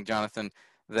saying, Jonathan,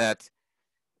 that,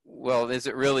 well, is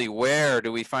it really where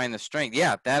do we find the strength?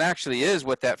 Yeah, that actually is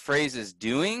what that phrase is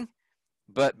doing.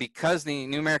 But because the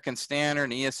New American Standard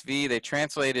and ESV, they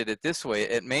translated it this way,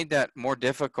 it made that more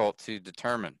difficult to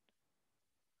determine.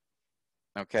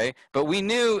 Okay, but we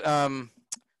knew,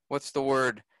 what's the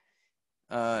word?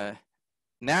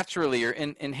 Naturally or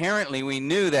inherently, we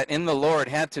knew that in the Lord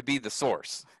had to be the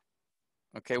source.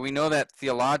 Okay, we know that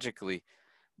theologically,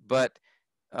 but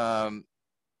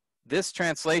this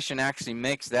translation actually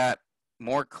makes that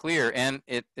more clear, and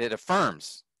it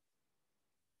affirms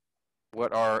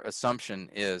what our assumption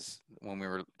is when we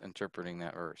were interpreting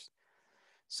that verse.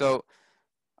 So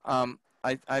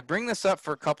I bring this up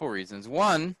for a couple reasons.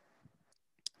 One,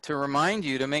 to remind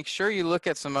you to make sure you look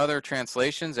at some other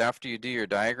translations after you do your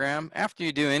diagram, after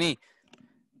you do any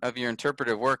of your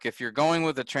interpretive work. If you're going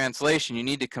with a translation, you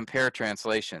need to compare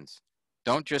translations.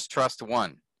 Don't just trust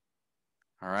one.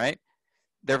 All right.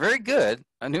 They're very good.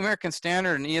 A New American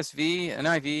Standard, an ESV,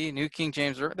 NIV, New King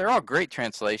James, they're all great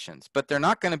translations, but they're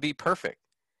not going to be perfect.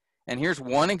 And here's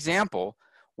one example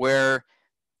where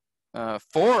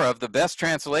 4 of the best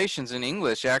translations in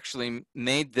English actually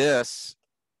made this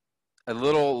a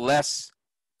little less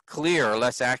clear or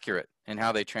less accurate in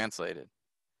how they translated.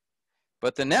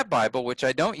 But the Net Bible, which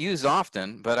I don't use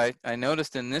often, but I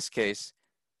noticed in this case,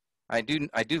 I do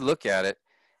look at it,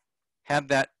 had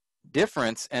that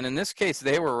difference, and in this case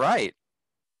they were right.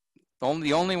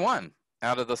 The only one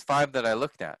out of those 5 that I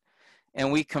looked at.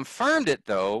 And we confirmed it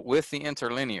though with the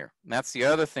interlinear. And that's the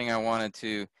other thing I wanted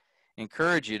to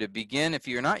encourage you to begin. If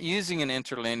you're not using an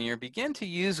interlinear, begin to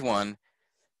use one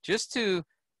just to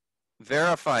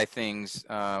verify things,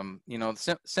 you know,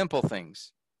 simple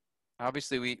things.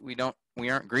 Obviously we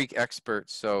aren't Greek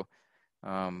experts, so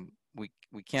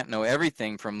we can't know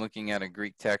everything from looking at a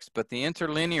Greek text, but the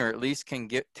interlinear at least can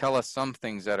tell us some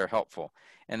things that are helpful.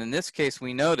 And in this case,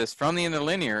 we noticed from the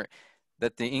interlinear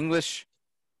that the English,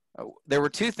 there were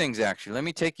 2 things actually. Let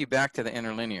me take you back to the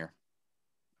interlinear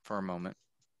for a moment.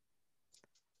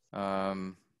 All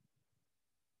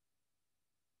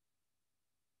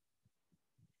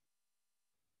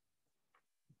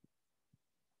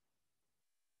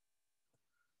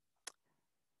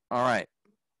right.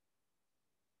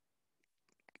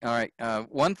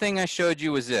 One thing I showed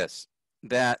you was this,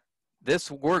 that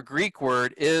this Greek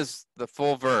word is the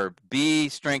full verb, be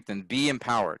strengthened, be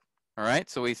empowered. All right,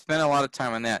 so we spent a lot of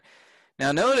time on that.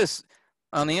 Now notice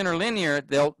on the interlinear,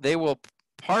 they will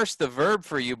parse the verb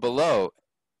for you below.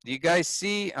 Do you guys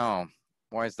see? Oh,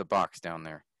 why is the box down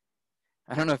there?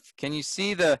 I don't know if, can you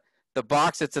see the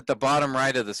box that's at the bottom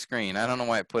right of the screen? I don't know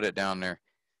why I put it down there.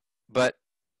 But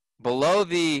below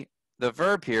the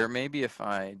verb here, maybe if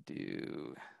I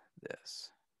do this.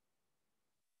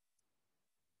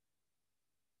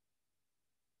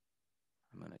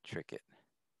 I'm going to trick it.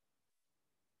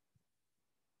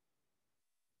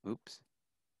 Oops.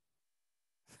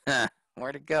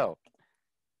 Where'd it go?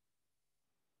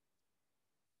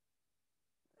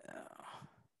 Oh.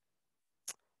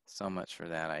 So much for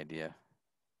that idea.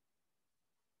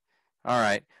 All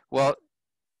right. Well,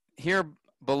 here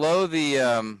below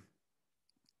the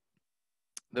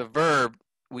verb,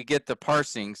 we get the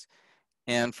parsings.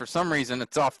 And for some reason,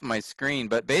 it's off my screen.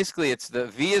 But basically, it's the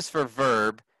V is for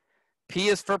verb. P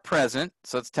is for present.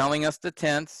 So it's telling us the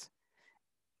tense.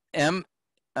 M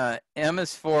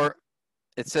is for,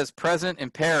 it says present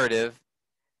imperative,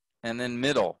 and then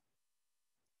middle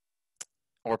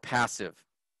or passive.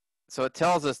 So it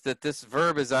tells us that this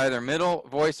verb is either middle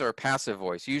voice or passive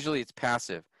voice. Usually it's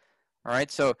passive. All right,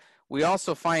 so we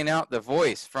also find out the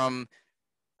voice from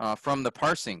the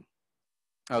parsing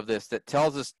of this that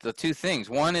tells us the 2 things.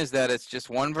 One is that it's just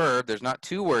one verb. There's not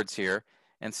 2 words here.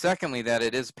 And secondly, that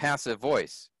it is passive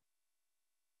voice.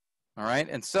 All right,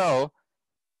 and so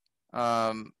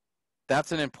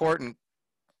that's an important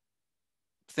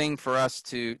thing for us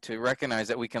to recognize,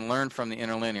 that we can learn from the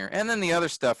interlinear. And then the other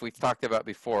stuff we've talked about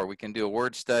before. We can do a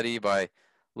word study by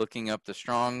looking up the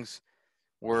Strong's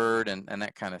word and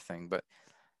that kind of thing. But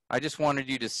I just wanted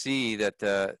you to see that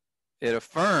it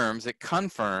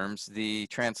confirms the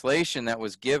translation that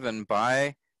was given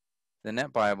by the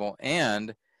Net Bible,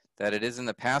 and that it is in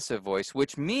the passive voice,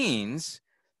 which means,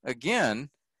 again,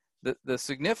 the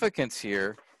significance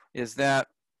here is that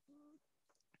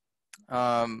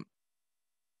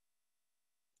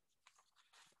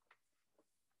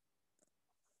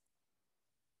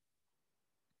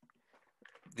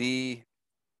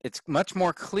it's much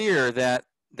more clear that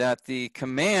the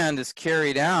command is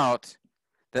carried out,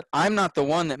 that I'm not the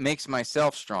one that makes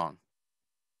myself strong,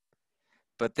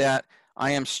 but that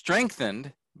I am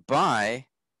strengthened by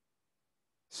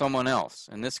someone else.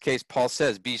 In this case, Paul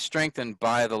says, be strengthened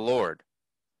by the Lord.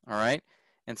 All right?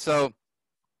 And so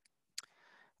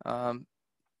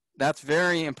that's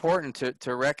very important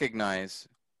to recognize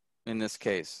in this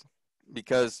case,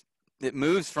 because it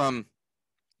moves from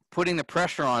putting the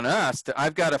pressure on us to,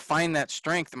 I've got to find that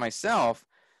strength myself.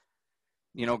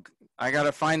 You know, I got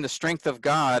to find the strength of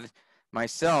God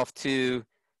myself to,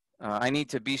 I need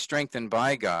to be strengthened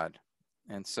by God.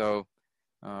 And so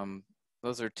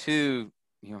those are 2,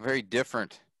 you know, very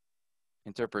different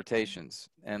interpretations.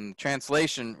 And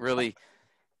translation really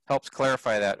helps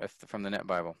clarify that from the Net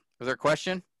Bible. Was there a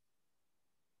question?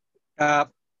 The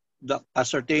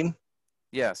ascertain,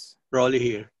 Yes. Rolly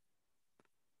here.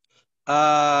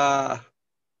 Well,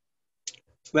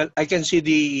 I can see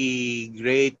the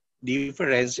great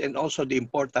difference and also the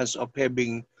importance of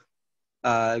having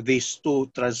these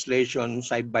 2 translations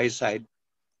side by side.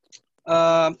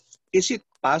 Is it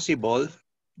possible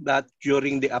that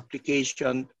during the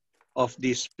application of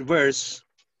this verse,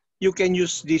 you can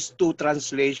use these two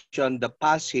translation, the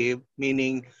passive,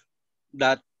 meaning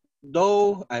that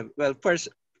though, well, first,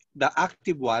 the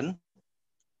active one,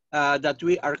 that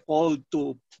we are called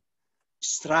to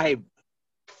strive,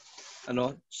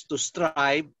 ano, to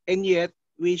strive, and yet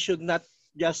we should not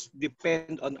just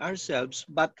depend on ourselves,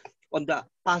 but on the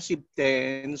passive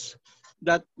tense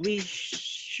that we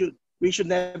should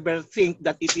never think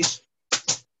that it is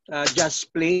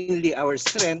just plainly our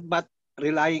strength, but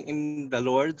relying in the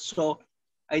Lord. So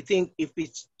I think if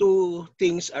it's two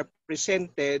things are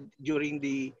presented during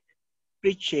the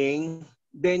preaching,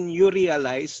 then you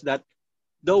realize that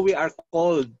though we are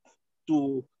called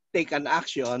to take an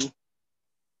action,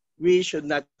 we should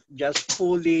not just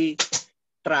fully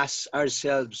trust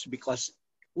ourselves, because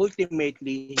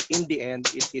ultimately, in the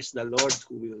end, it is the Lord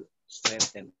who will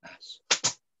strengthen us.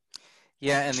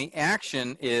 Yeah, and the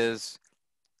action is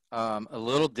a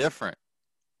little different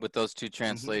with those two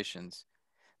translations.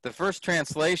 The first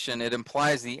translation, it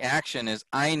implies the action is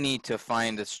I need to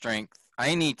find a strength.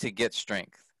 I need to get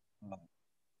strength.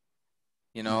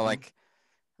 You know, like,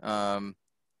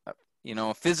 you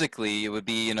know, physically it would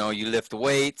be, you know, you lift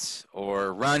weights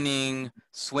or running,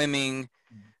 swimming,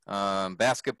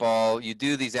 basketball. You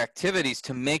do these activities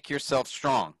to make yourself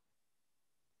strong.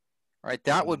 Right?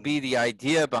 That would be the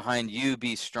idea behind you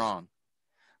be strong.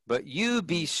 But you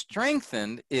be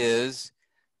strengthened is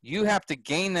you have to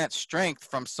gain that strength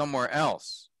from somewhere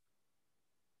else.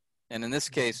 And in this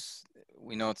case,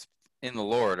 we know it's in the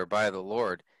Lord or by the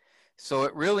Lord. So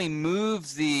it really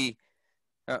moves the,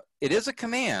 it is a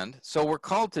command. So we're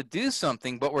called to do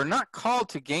something, but we're not called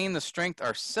to gain the strength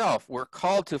ourselves. We're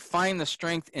called to find the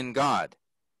strength in God.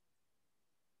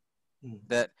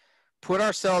 That put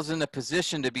ourselves in a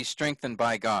position to be strengthened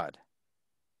by God.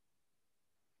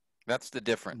 That's the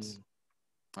difference.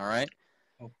 All right.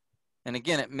 And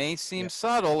again, it may seem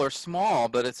subtle or small,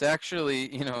 but it's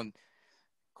actually, you know,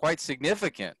 quite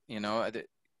significant, you know,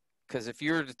 because if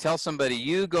you were to tell somebody,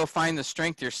 you go find the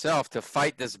strength yourself to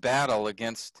fight this battle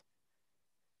against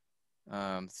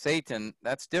Satan,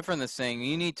 that's different than saying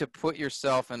you need to put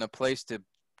yourself in a place to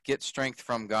get strength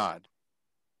from God.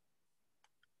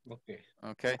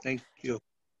 Okay. Thank you.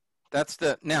 That's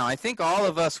the, now I think all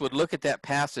of us would look at that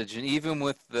passage, and even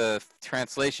with the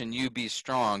translation, you be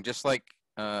strong, just like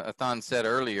Athan said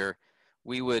earlier,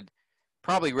 we would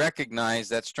probably recognize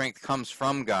that strength comes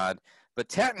from God, but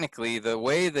technically the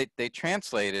way that they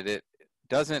translated it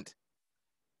doesn't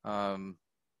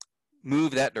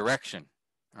move that direction.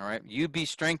 All right, you be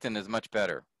strengthened is much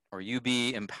better, or you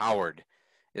be empowered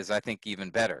is, I think, even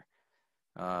better.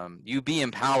 You be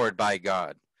empowered by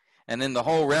God. And then the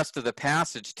whole rest of the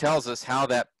passage tells us how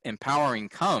that empowering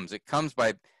comes. It comes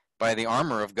by the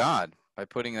armor of God, by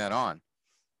putting that on.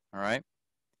 All right?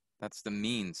 That's the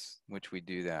means which we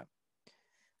do that.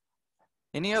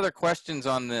 Any other questions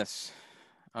on this?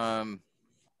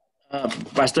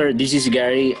 Pastor, this is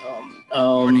Gary.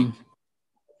 Morning.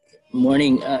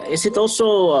 Morning. Is it also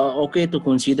okay to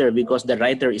consider, because the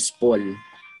writer is Paul,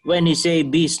 when he say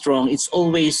be strong, it's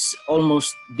always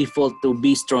almost default to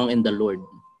be strong in the Lord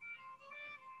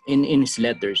in his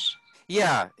letters?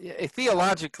 Yeah,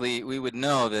 theologically, we would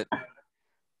know that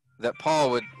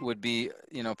Paul would be,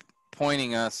 you know,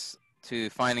 pointing us to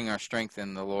finding our strength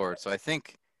in the Lord. So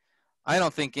I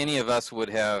don't think any of us would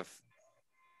have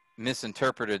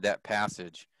misinterpreted that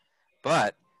passage,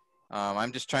 but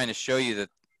I'm just trying to show you that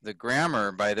the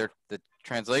grammar, by the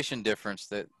translation difference,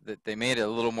 that they made it a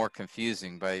little more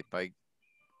confusing by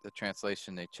the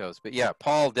translation they chose. But yeah,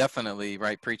 Paul definitely,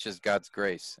 right, preaches God's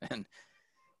grace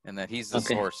and that he's the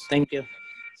source. Thank you.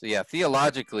 So yeah,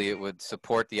 theologically, it would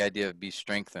support the idea of be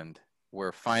strengthened,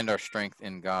 where find our strength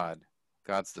in God.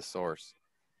 God's the source.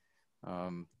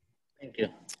 Thank you.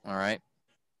 All right.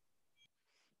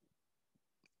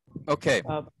 Okay.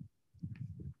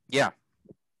 Yeah.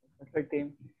 Pastor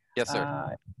Tim, Yes,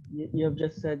 sir. you have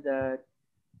just said that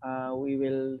we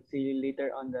will see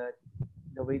later on that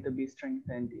the way to be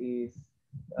strengthened is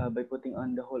by putting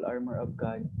on the whole armor of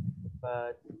God.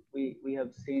 But we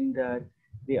have seen that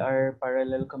they are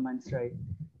parallel commands, right?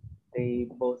 They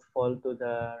both fall to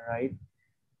the right,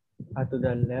 to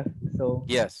the left. So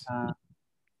yes.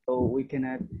 So we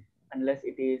cannot, unless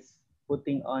it is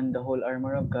putting on the whole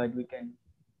armor of God, we can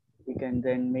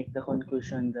then make the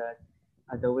conclusion that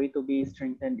the way to be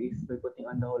strengthened is by putting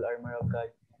on the whole armor of God.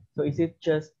 So is it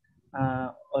just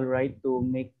all right to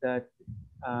make that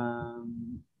to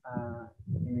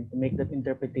make that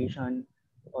interpretation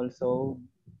also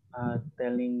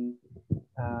telling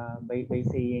by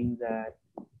saying that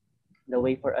the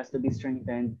way for us to be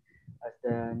strengthened, as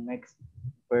the next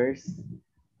verse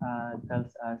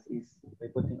tells us is by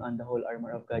putting on the whole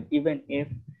armor of God, even if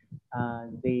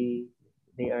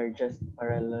they are just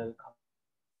parallel.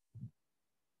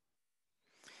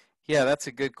 Yeah, that's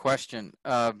a good question.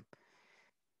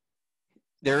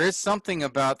 There is something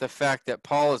about the fact that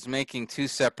Paul is making two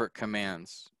separate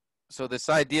commands. So this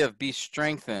idea of be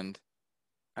strengthened,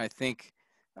 I think,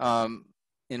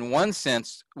 in one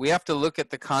sense, we have to look at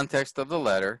the context of the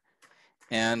letter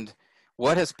and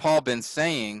what has Paul been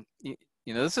saying.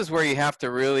 You know, this is where you have to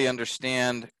really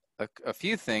understand a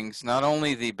few things, not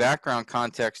only the background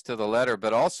context to the letter,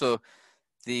 but also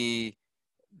the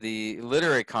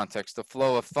literary context, the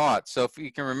flow of thought. So if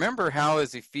you can remember, how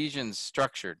is Ephesians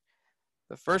structured?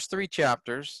 The first 3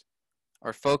 chapters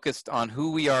are focused on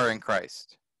who we are in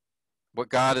Christ, what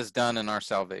God has done in our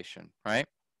salvation, right?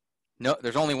 No,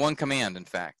 there's only one command, in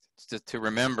fact. It's to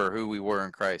remember who we were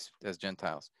in Christ as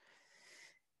Gentiles.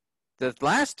 The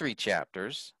last 3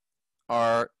 chapters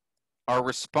are our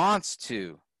response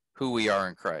to who we are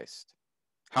in Christ,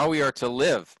 how we are to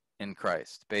live in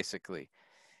Christ, basically.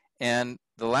 And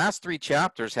the last 3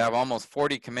 chapters have almost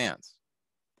 40 commands.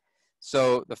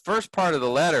 So the first part of the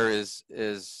letter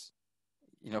is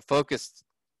focused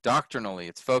doctrinally.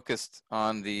 It's focused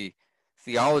on the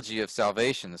theology of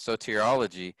salvation, the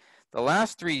soteriology. The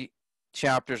last 3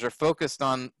 chapters are focused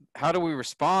on how do we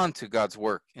respond to God's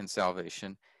work in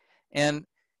salvation. And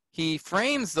he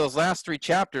frames those last 3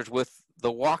 chapters with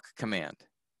the walk command.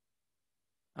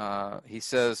 He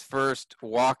says first,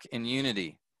 walk in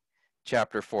unity,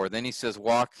 chapter 4. Then he says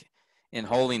walk in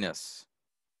holiness.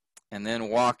 And then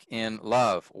walk in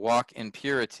love, walk in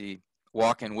purity,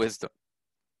 walk in wisdom.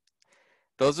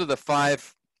 Those are the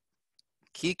 5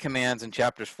 key commands in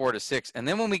chapters 4 to 6. And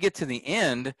then when we get to the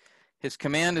end, his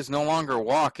command is no longer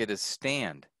walk, it is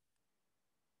stand.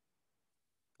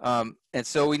 And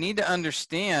so we need to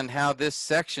understand how this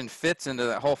section fits into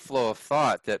that whole flow of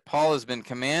thought, that Paul has been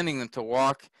commanding them to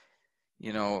walk,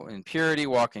 in purity,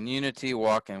 walk in unity,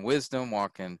 walk in wisdom,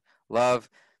 walk in love.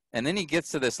 And then he gets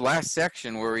to this last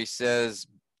section where he says,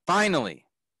 finally,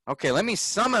 okay, let me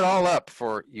sum it all up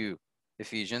for you,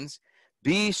 Ephesians.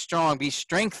 Be strong, be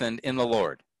strengthened in the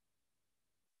Lord.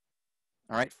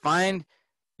 All right, find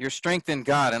your strength in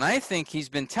God. And I think he's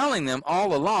been telling them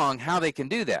all along how they can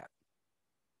do that.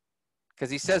 Because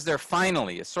he says there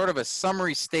finally, it's sort of a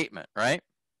summary statement, right?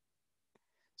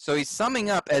 So he's summing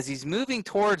up as he's moving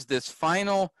towards this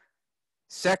final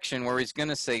section where he's going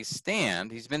to say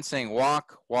stand. He's been saying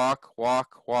walk, walk,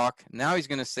 walk, walk. Now he's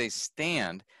going to say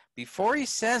stand. Before he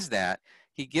says that,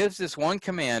 he gives this one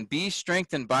command, be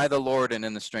strengthened by the Lord and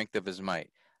in the strength of his might.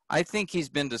 I think he's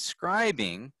been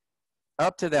describing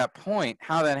up to that point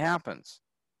how that happens.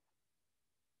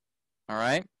 All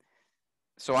right?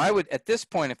 So I would, at this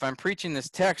point, if I'm preaching this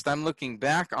text, I'm looking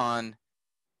back on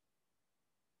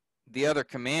the other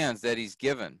commands that he's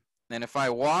given. And if I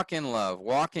walk in love,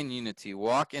 walk in unity,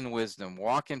 walk in wisdom,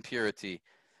 walk in purity,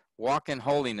 walk in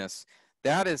holiness,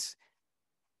 that is,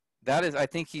 I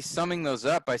think he's summing those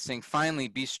up by saying, finally,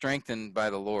 be strengthened by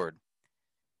the Lord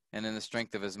and in the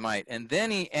strength of his might. And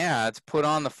then he adds, put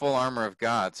on the full armor of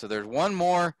God. So there's one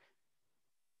more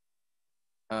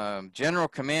general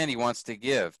command he wants to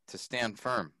give to stand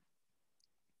firm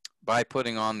by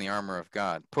putting on the armor of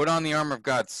God. Put on the armor of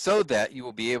God so that you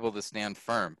will be able to stand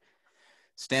firm.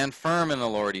 Stand firm in the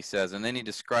Lord, he says, and then he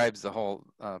describes the whole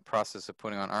process of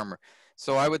putting on armor.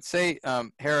 So I would say,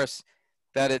 Harris,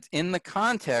 that it's in the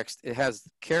context, it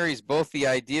carries both the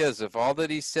ideas of all that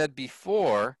he said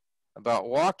before about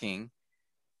walking,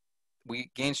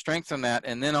 we gain strength from that,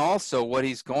 and then also what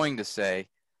he's going to say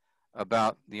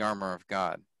about the armor of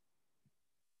God.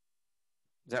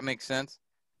 Does that make sense?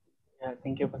 Yeah,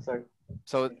 thank you, Pastor.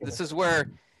 So this is where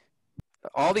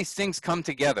all these things come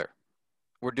together.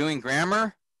 We're doing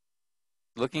grammar,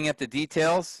 looking at the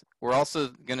details. We're also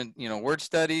going to, word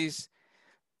studies,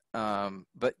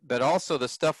 but also the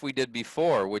stuff we did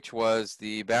before, which was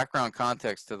the background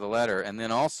context to the letter, and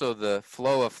then also the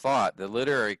flow of thought, the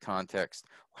literary context.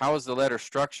 How is the letter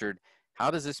structured? How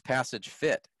does this passage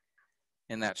fit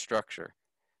in that structure?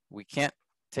 We can't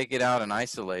take it out and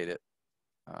isolate it,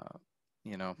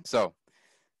 So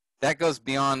that goes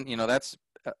beyond, that's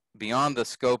beyond the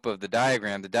scope of the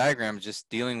diagram. The diagram is just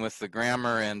dealing with the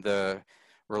grammar and the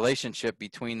relationship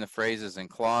between the phrases and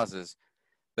clauses.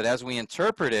 But as we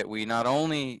interpret it, we not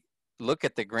only look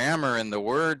at the grammar and the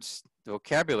words, the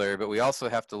vocabulary, but we also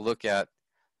have to look at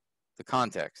the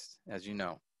context, as you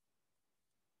know.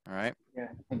 All right? Yeah,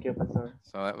 thank you, Pastor.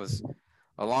 So that was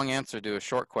a long answer to a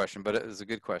short question, but it was a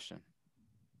good question.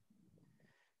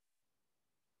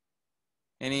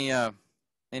 Any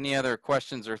Any other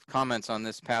questions or comments on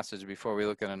this passage before we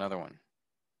look at another one?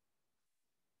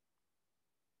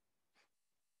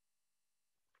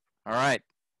 All right.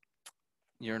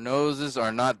 Your noses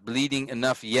are not bleeding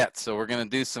enough yet, so we're going to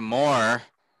do some more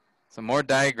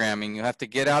diagramming. You have to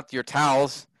get out your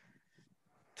towels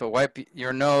to wipe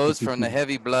your nose from the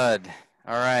heavy blood.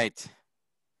 All right.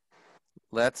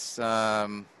 Let's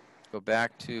go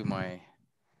back to my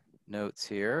notes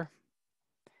here.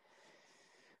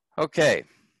 Okay.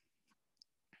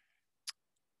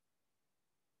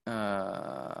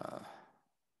 All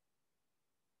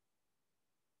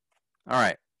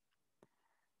right.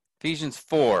 Ephesians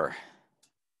 4.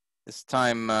 This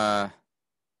time, let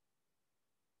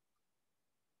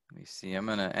me see. I'm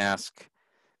going to ask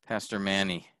Pastor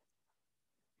Manny.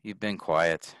 You've been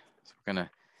quiet. So we're going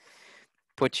to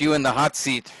put you in the hot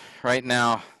seat right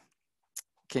now.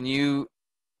 Can you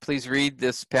please read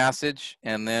this passage?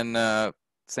 And then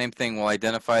same thing, we'll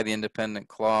identify the independent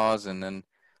clause and then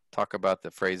talk about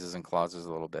the phrases and clauses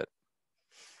a little bit.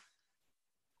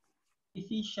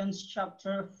 Ephesians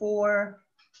chapter 4,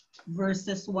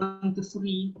 verses 1 to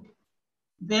 3.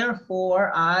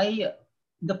 Therefore, I,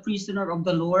 the prisoner of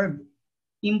the Lord,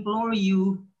 implore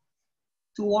you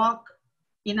to walk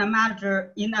in a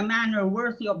manner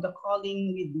worthy of the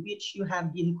calling with which you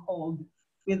have been called,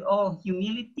 with all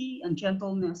humility and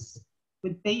gentleness,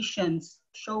 with patience,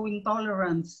 showing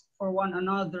tolerance for one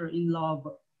another in love,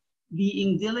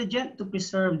 being diligent to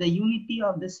preserve the unity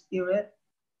of the Spirit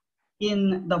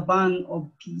in the bond of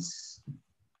peace.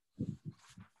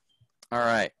 All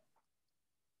right.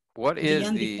 What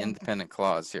is the independent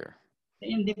clause here?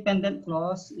 The independent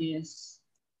clause is,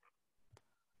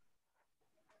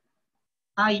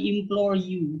 I implore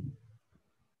you.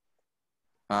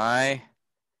 I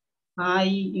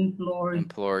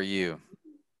implore you.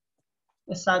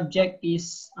 The subject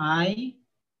is I.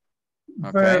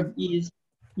 Okay. Verb is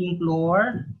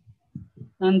implore.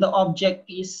 And the object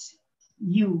is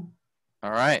you.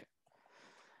 All right.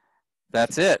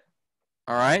 That's it.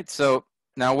 All right. So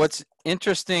now what's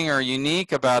interesting or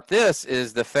unique about this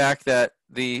is the fact that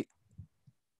the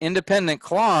independent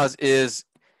clause is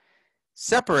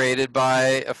separated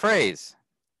by a phrase.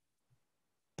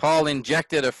 Paul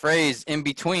injected a phrase in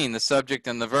between the subject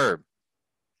and the verb.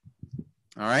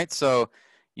 All right. So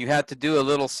you had to do a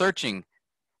little searching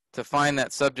to find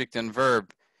that subject and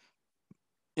verb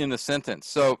in the sentence.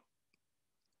 So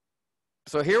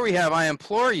here we have, I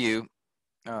implore you,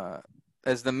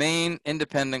 as the main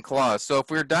independent clause. So if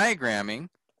we're diagramming,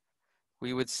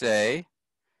 we would say,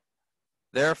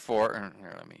 therefore,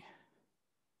 here, I'm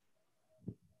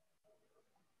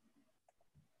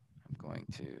going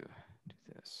to do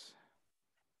this.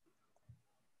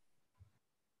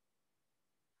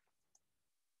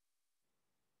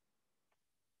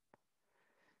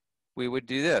 We would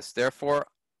do this. Therefore,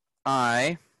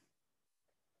 I,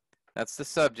 that's the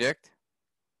subject.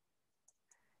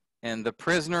 And the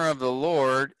prisoner of the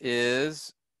Lord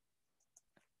is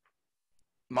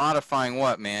modifying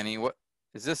what, Manny? What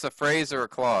is this, a phrase or a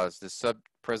clause? The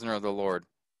prisoner of the Lord.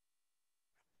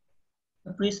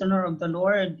 The prisoner of the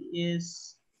Lord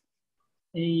is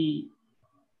a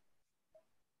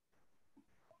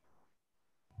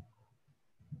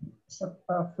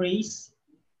phrase.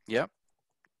 Yep,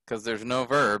 because there's no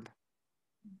verb.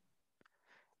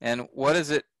 And what is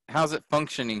it? How's it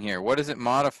functioning here? What is it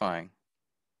modifying?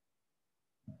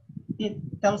 It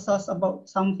tells us about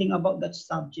something about that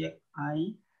subject,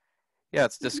 I. Yeah,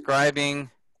 it's describing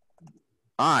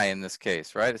I in this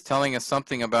case, right? It's telling us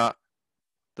something about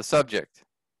the subject.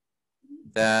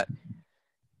 That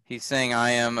he's saying, I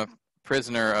am a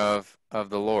prisoner of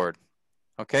the Lord.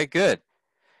 Okay, good.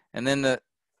 And then the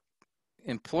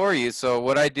implore you. So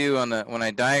what I do when I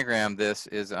diagram this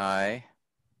is I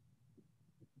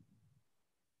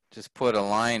just put a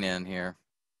line in here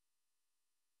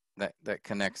that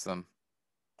connects them.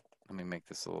 Let me make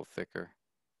this a little thicker.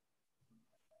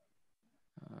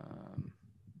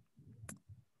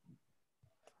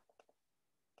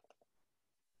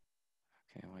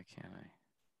 Okay, why can't I?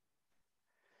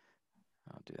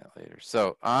 I'll do that later.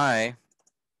 So I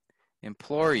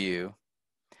implore you.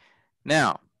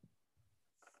 Now,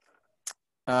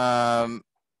 to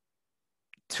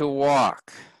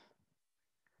walk.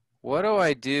 What do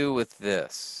I do with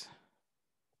this?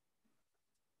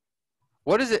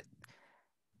 What is it?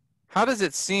 How does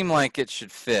it seem like it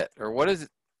should fit? Or what is it?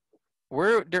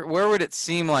 Where would it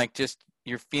seem like just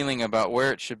your feeling about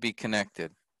where it should be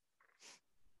connected?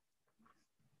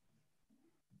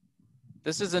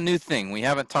 This is a new thing. We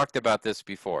haven't talked about this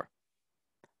before.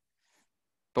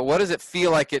 But what does it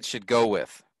feel like it should go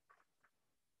with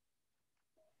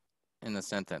in the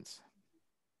sentence?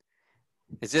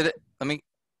 Is it,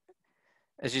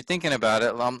 as you're thinking about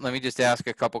it, let me just ask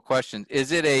a couple questions.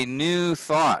 Is it a new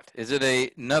thought? Is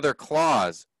it another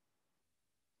clause?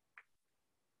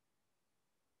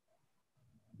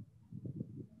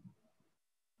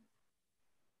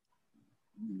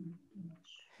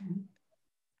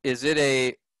 Is it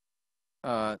a,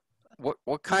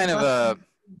 what kind of a,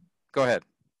 go ahead.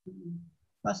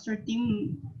 Pastor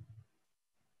Tim,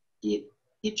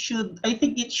 it should, I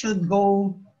think it should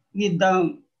go with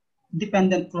the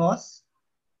dependent clause.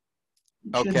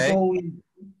 It should Okay. go with,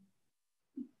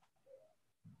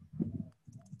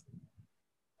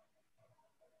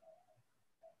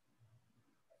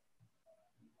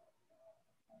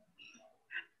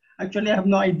 actually I have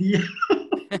no idea.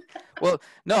 Well,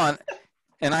 no,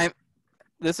 and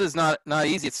this is not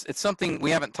easy. It's something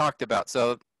we haven't talked about.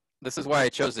 So this is why I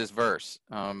chose this verse.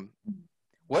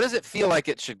 What does it feel like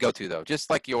it should go to, though? Just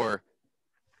like you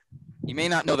may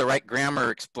not know the right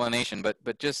grammar explanation,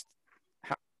 but just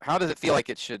how does it feel like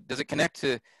it should? Does it connect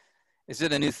to? Is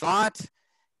it a new thought?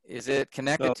 Is it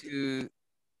connected to?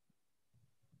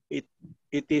 It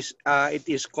is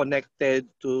connected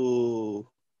to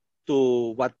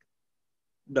what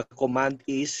the command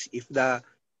is. If the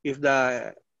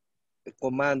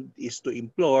command is to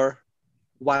implore,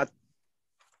 what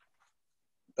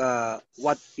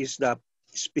is the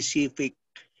specific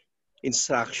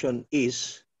instruction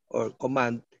is, or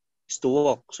command is to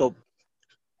walk. So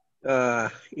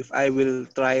if I will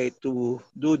try to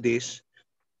do this,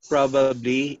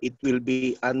 probably it will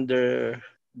be under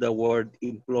the word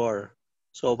implore.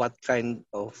 So what kind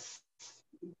of,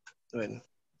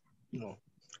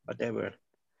 whatever.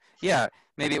 Yeah,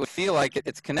 maybe it would feel like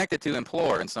it's connected to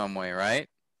implore in some way, right?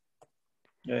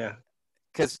 Yeah.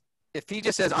 Because if he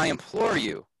just says, "I implore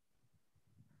you,"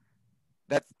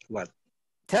 that's what?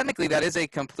 Technically, that is a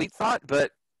complete thought,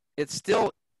 but it's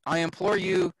still, I implore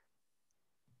you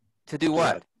to do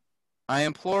what? I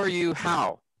implore you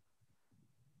how?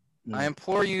 I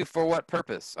implore you for what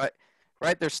purpose?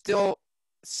 Right? There's still,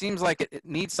 seems like it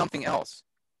needs something else.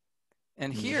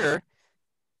 And here,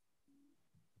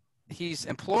 he's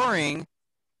imploring,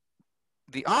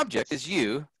 the object is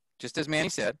you, just as Manny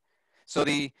said. So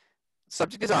the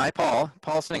subject is I, Paul.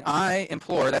 Paul's saying, I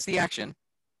implore, that's the action.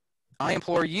 I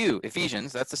implore you,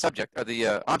 Ephesians, that's the subject, or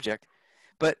the object.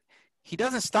 But he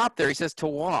doesn't stop there. He says to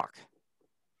walk.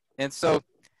 And so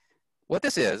what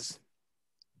this is,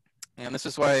 and this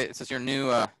is why this is your new,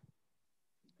 I'll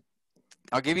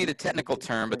give you the technical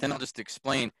term, but then I'll just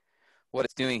explain what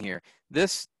it's doing here.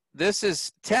 This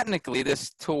is technically, this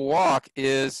to walk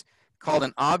is called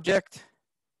an object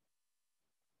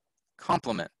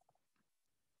complement.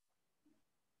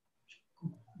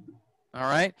 All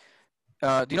right.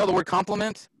 Do you know the word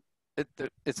complement?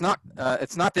 It's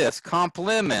not this.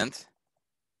 Compliment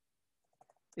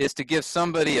is to give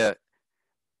somebody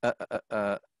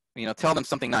tell them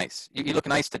something nice. You look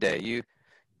nice today.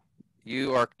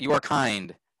 You are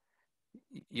kind.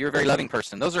 You're a very loving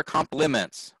person. Those are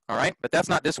compliments, all right? But that's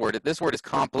not this word. This word is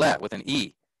complet with an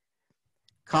E.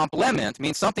 Complement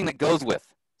means something that goes with,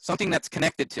 something that's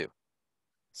connected to,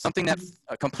 something that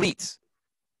completes.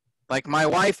 Like my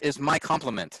wife is my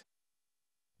complement.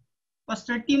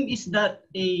 Pastor Tim, is that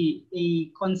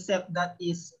a concept that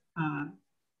is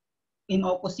in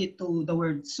opposite to the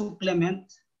word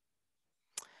supplement?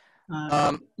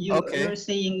 You're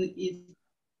saying it.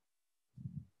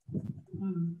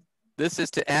 This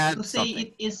is to add to say something.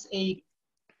 It is a,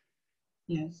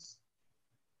 yes.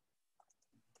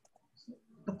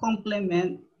 To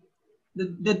complement,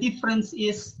 the difference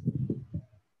is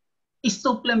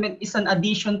supplement is an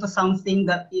addition to something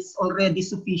that is already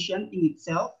sufficient in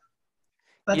itself.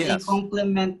 But yes. A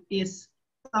complement is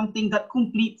something that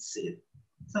completes it,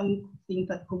 something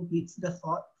that completes the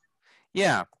thought.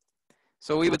 Yeah.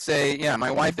 So we would say, yeah, my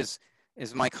wife is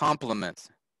my complement.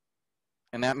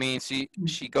 And that means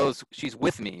she's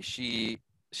with me. She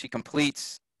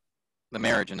completes the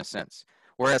marriage in a sense.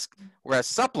 Whereas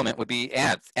supplement would be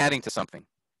adding to something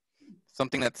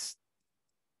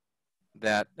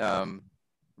that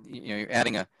you're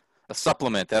adding a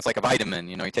supplement. That's like a vitamin.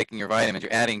 You're taking your vitamins.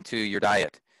 You're adding to your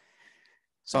diet.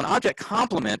 So an object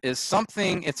complement is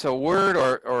something. It's a word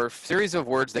or series of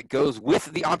words that goes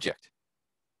with the object.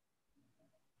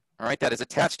 All right, that is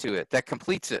attached to it, that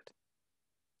completes it.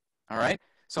 All right,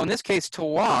 so in this case, to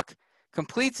walk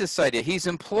completes this idea. He's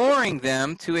imploring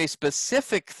them to a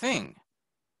specific thing.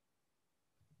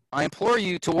 I implore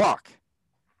you to walk.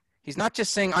 He's not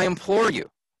just saying, I implore you.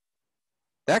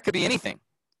 That could be anything,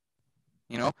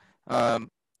 and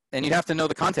you'd have to know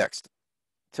the context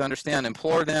to understand,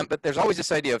 implore them, but there's always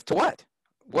this idea of to what?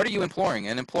 What are you imploring?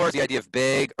 And implore is the idea of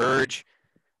beg, urge,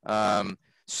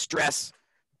 stress.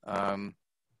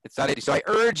 It's that idea. So I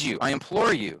urge you, I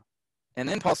implore you. And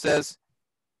then Paul says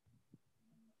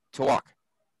to walk.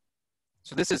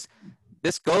 So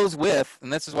this goes with,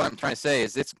 and this is what I'm trying to say,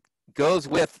 is this goes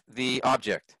with the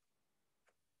object.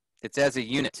 It's as a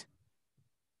unit.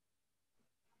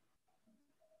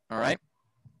 All right?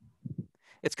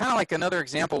 It's kind of like another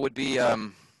example would be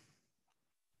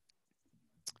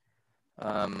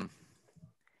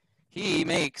he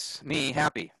makes me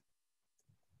happy.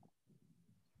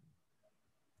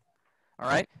 All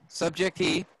right? Subject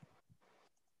he.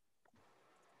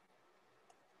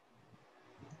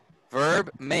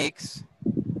 Verb makes.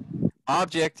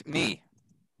 Object me.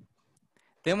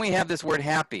 Then we have this word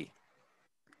happy.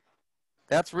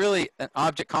 That's really an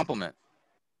object complement.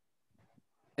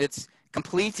 It's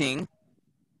completing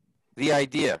the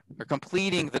idea, or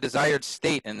completing the desired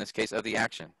state, in this case, of the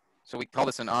action. So we call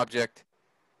this an object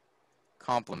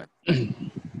complement. All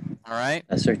right?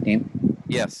 Assert name.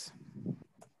 Yes.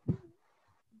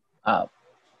 Have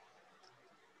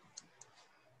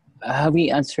we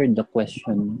answered the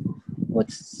question,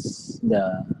 what's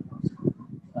the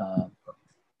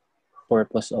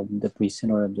purpose of the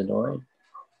prisoner of the Lord?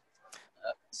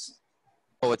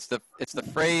 Oh, it's the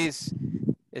phrase.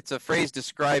 It's a phrase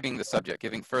describing the subject,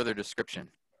 giving further description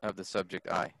of the subject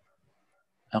I.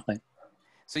 Okay.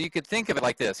 So you could think of it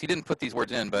like this. He didn't put these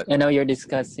words in, but And now you're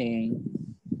discussing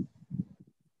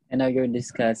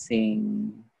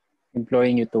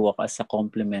imploring you to walk as a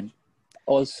complement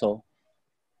also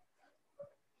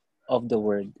of the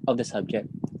word, of the subject.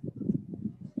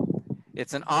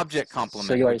 it's an object complement.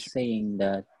 So you are saying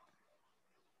that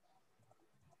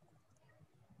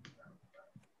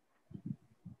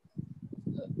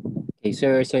okay, so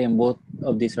you're saying both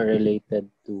of these are related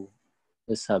to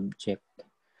the subject.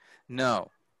 No.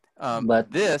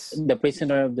 But this, the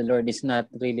prisoner of the Lord is not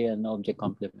really an object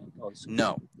complement also.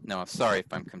 No, I'm sorry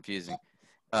if I'm confusing.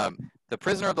 The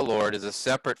prisoner of the Lord is a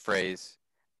separate phrase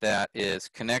that is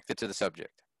connected to the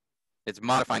subject. It's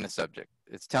modifying the subject.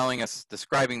 It's telling us,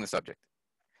 describing the subject.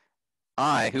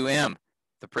 I, who am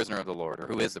the prisoner of the Lord, or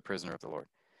who is the prisoner of the Lord.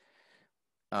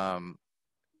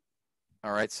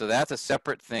 All right, so that's a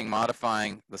separate thing,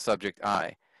 modifying the subject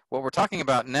I. What we're talking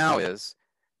about now is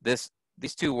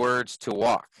these two words, to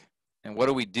walk, and what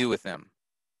do we do with them?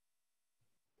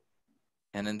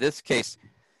 And in this case,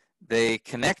 they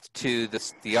connect to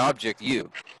the object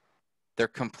you. They're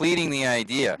completing the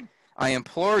idea. I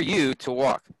implore you to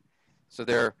walk. So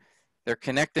they're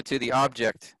connected to the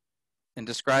object and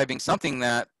describing something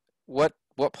that what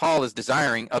Paul is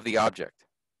desiring of the object,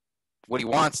 what he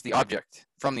wants the object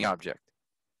from the object.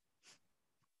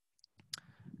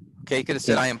 Okay, he could have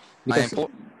said, I implore.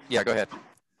 Yeah, go ahead.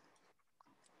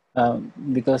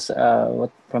 Because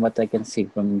from what I can see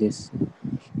from this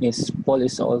is Paul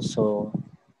is also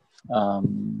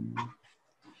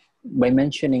by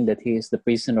mentioning that he is the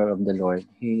prisoner of the Lord,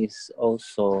 he is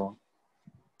also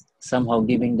somehow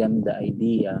giving them the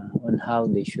idea on how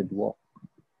they should walk.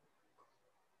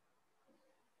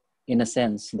 In a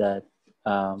sense that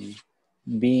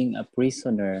being a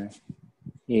prisoner,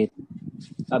 being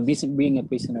a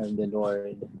prisoner of the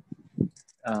Lord,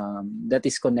 that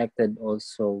is connected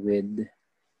also with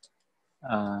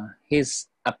his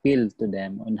appeal to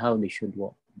them on how they should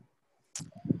walk.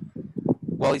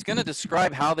 Well, he's going to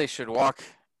describe how they should walk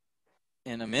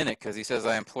in a minute, because he says,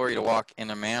 I implore you to walk in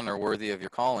a manner worthy of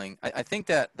your calling. I think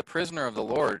that the prisoner of the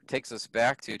Lord takes us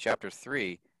back to chapter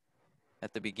 3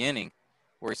 at the beginning,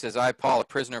 where he says, I, Paul, a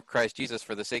prisoner of Christ Jesus,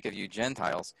 for the sake of you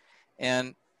Gentiles.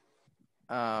 And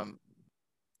I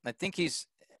think he's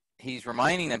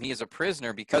reminding them he is a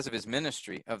prisoner because of his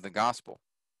ministry of the gospel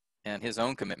and his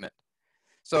own commitment.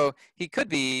 So he could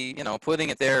be, putting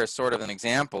it there as sort of an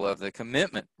example of the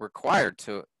commitment required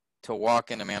to walk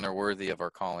in a manner worthy of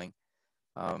our calling.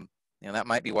 That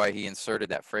might be why he inserted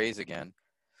that phrase again.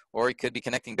 Or he could be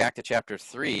connecting back to chapter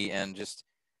 3 and just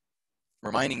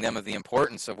reminding them of the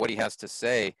importance of what he has to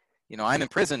say. I'm in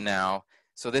prison now,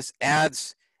 so this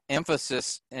adds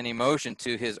emphasis and emotion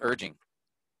to his urging.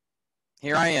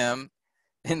 Here I am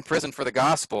in prison for the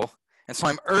gospel, and so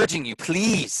I'm urging you,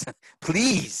 please,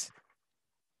 please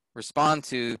respond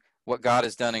to what God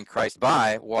has done in Christ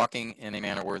by walking in a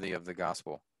manner worthy of the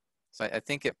gospel. So I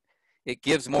think it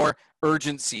gives more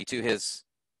urgency to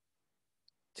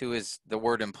the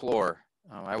word implore.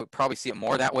 I would probably see it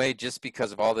more that way, just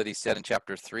because of all that he said in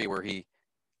chapter 3, where he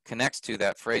connects to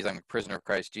that phrase, I'm a prisoner of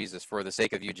Christ Jesus for the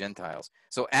sake of you Gentiles.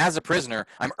 So as a prisoner,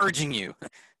 I'm urging you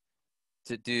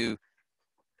to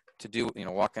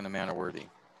walk in a manner worthy.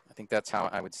 I think that's how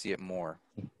I would see it more.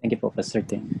 Thank you, Professor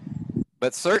Tim.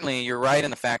 But certainly you're right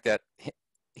in the fact that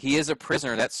he is a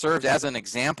prisoner. That serves as an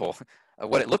example of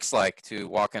what it looks like to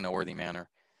walk in a worthy manner.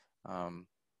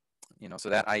 So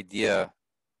that idea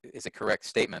is a correct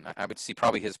statement. I would see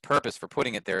probably his purpose for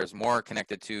putting it there is more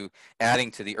connected to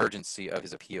adding to the urgency of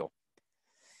his appeal.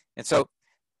 And so,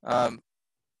 and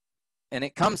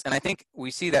it comes, and I think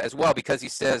we see that as well, because he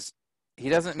says, he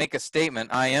doesn't make a statement,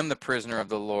 I am the prisoner of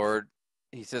the Lord.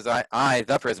 He says, I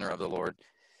the prisoner of the Lord.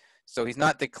 So he's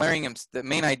not declaring him, the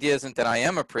main idea isn't that I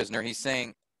am a prisoner. He's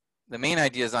saying, the main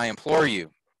idea is I implore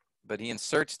you. But he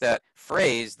inserts that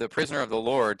phrase, the prisoner of the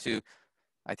Lord, to,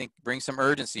 I think, bring some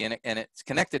urgency, and it's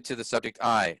connected to the subject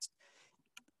I.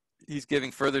 He's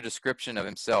giving further description of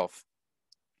himself.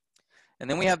 And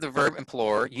then we have the verb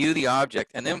implore, you the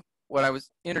object. And then what I was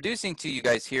introducing to you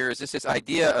guys here is just this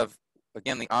idea of,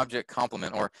 again, the object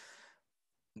complement, or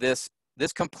this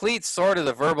completes sort of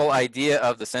the verbal idea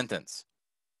of the sentence.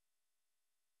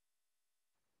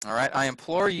 All right, I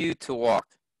implore you to walk.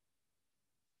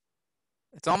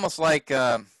 It's almost like,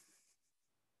 what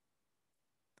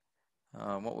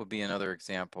would be another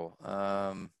example?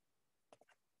 I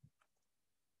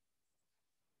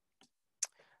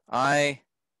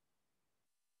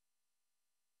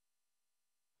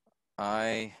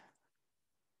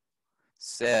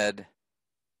said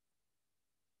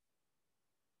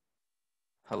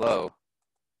hello.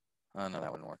 Oh, no,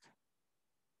 that wouldn't work.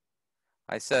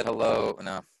 I said hello.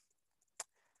 No.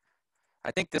 I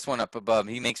think this one up above,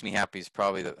 he makes me happy, is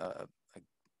probably that'd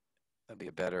be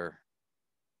a better,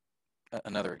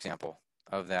 another example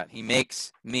of that. He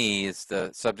makes me is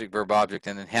the subject, verb, object,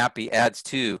 and then happy adds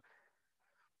to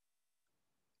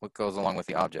what goes along with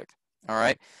the object. All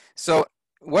right. So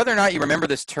whether or not you remember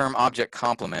this term object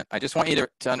complement, I just want you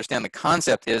to understand the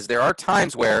concept is there are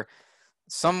times where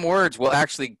some words will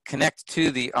actually connect to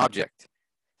the object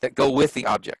that go with the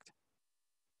object.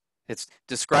 It's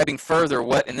describing further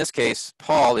what, in this case,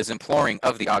 Paul is imploring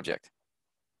of the object.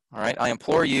 All right, I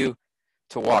implore you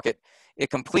to walk. It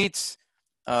completes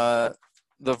the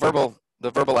verbal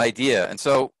idea. And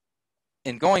so,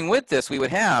 in going with this, we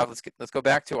would have, let's go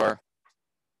back to our.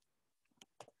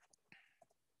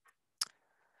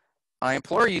 I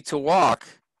implore you to walk,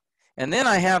 and then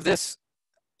I have this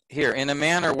here, in a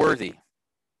manner worthy.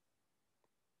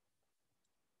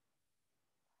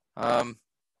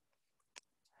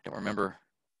 I don't remember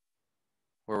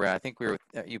where we're at. I think we were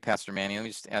at you, Pastor Manny. Let me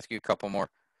just ask you a couple more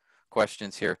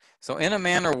questions here. So, in a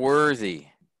manner worthy,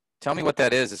 tell me what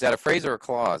that is. Is that a phrase or a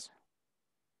clause?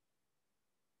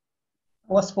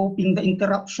 I was hoping the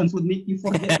interruptions would make you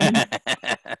forget me.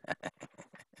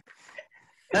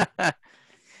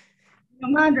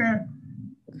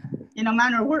 In a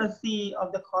manner worthy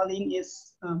of the calling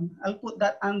is, I'll put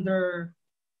that under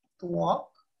to walk.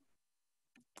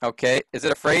 Okay. Is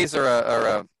it a phrase or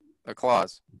a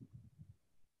clause?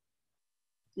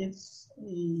 It's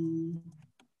a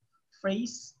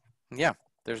phrase. Yeah.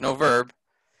 There's no verb.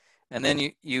 And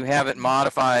then you have it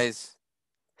modifies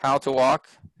how to walk.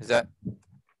 Is that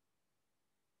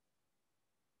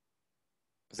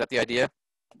the idea?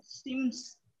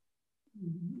 Seems,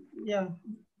 yeah,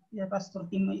 Pastor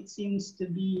Tim, it seems to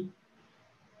be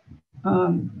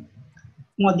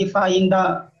modifying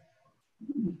the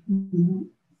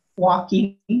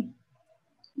walking,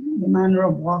 the manner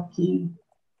of walking.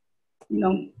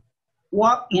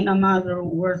 Walk in a manner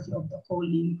worthy of the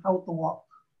calling, how to walk.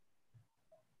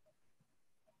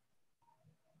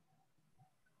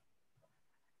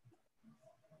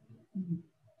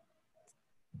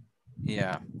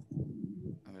 Yeah.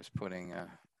 I'm just putting,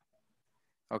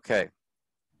 okay.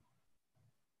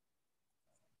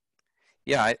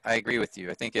 Yeah, I agree with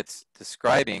you. I think it's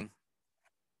describing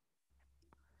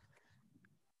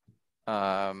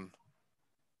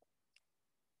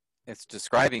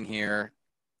here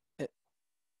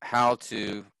how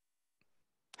to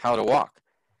walk.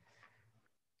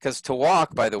 Because to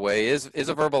walk, by the way, is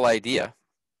a verbal idea.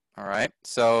 All right.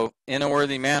 So in a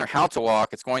worthy manner, how to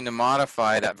walk, it's going to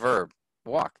modify that verb,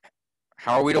 walk.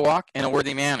 How are we to walk? In a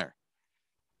worthy manner.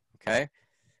 Okay.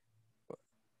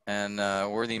 And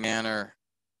worthy manner,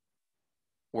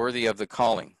 worthy of the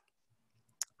calling.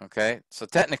 Okay. So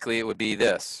technically it would be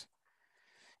this.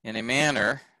 In a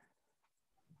manner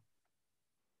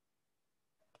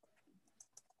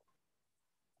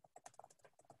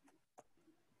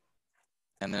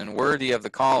and then worthy of the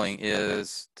calling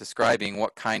is describing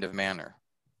what kind of manner.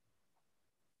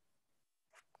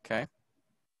 Okay.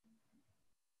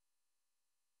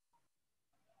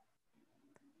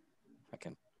 I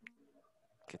can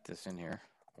get this in here.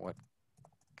 What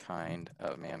kind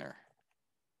of manner?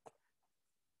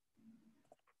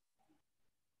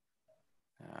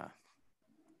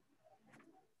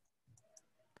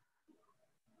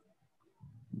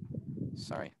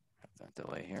 sorry, that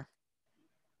delay here.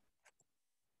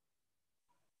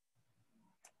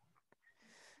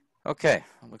 Okay,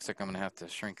 it looks like I'm going to have to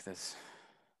shrink this.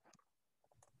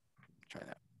 Try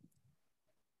that.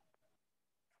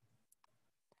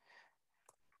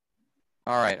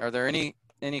 All right, are there any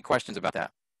questions about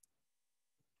that?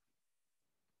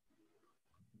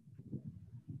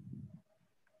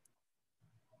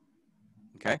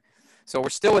 Okay, so we're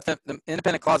still with the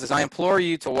independent clauses. I implore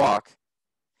you to walk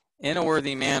in a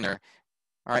worthy manner.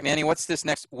 All right, Manny, what's this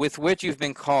next? With which you've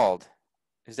been called.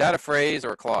 Is that a phrase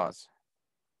or a clause?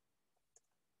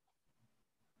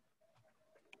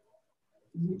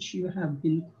 Which you have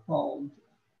been called.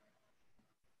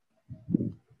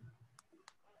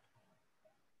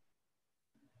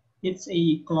 It's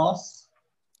a clause.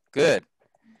 Good.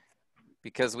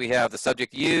 Because we have the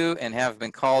subject you and have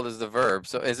been called as the verb.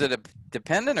 So is it a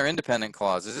dependent or independent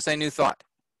clause? Is this a new thought?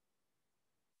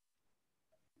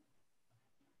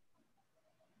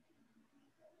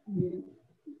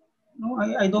 No,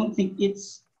 I don't think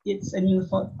it's a new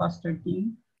thought, Pastor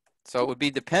Tim. So it would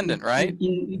be dependent, right?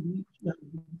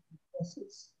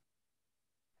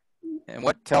 And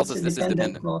what tells us this is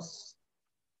dependent? Clause.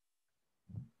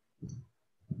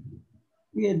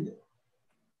 With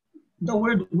the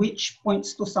word which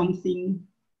points to something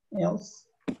else.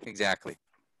 Exactly.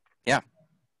 Yeah,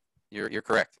 you're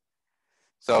correct.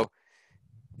 So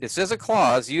this is a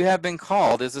clause. You have been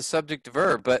called is a subject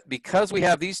verb, but because we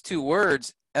have these two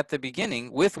words at the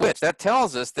beginning, with which, that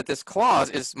tells us that this clause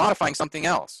is modifying something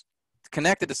else. It's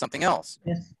connected to something else.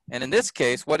 Yes. And in this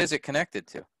case, what is it connected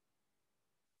to?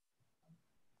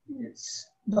 It's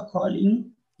the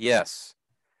calling. Yes.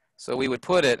 So we would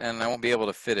put it, and I won't be able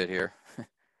to fit it here.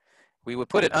 We would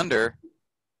put it under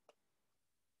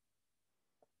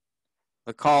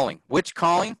the calling. Which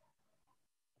calling?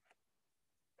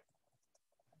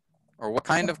 Or what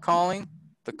kind of calling?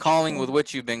 The calling with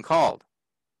which you've been called.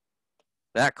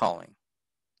 That calling.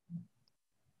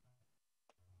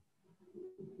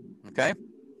 Okay?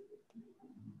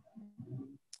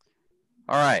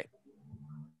 All right.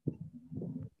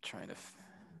 Trying to,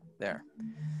 there.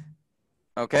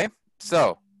 Okay,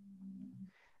 so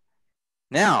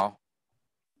now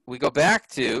we go back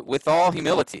to with all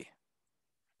humility.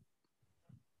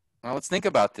 Now let's think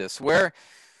about this. Where,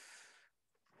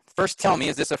 first tell me,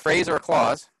 is this a phrase or a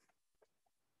clause?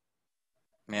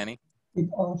 Manny? With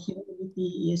all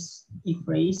humility is a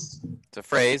phrase. It's a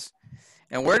phrase.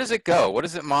 And where does it go? What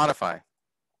does it modify?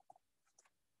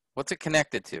 What's it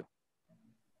connected to?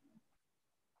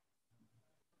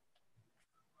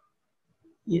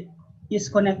 It is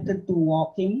connected to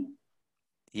walking.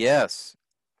 Yes.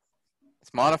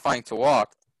 It's modifying to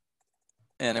walk.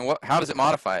 And in how does it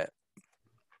modify it?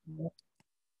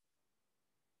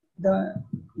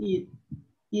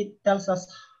 It tells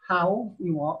us how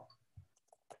we walk.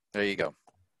 There you go.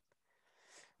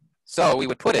 So we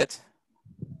would put it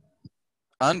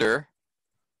under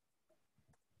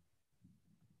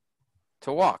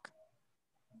to walk.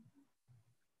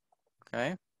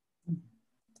 Okay.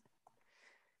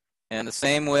 And the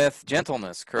same with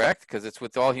gentleness, correct? Because it's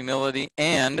with all humility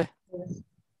and Yes.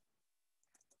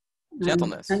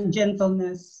 Gentleness. And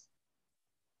gentleness.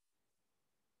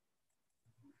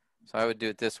 So I would do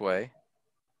it this way.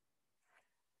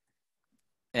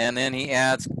 And then he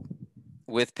adds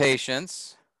with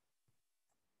patience.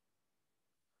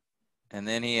 And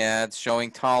then he adds showing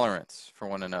tolerance for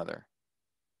one another.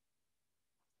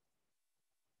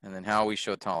 And then how we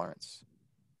show tolerance.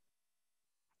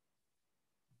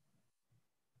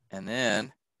 And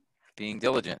then being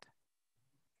diligent.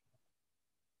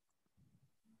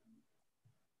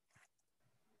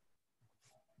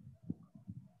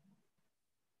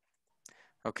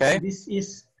 Okay. This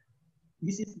is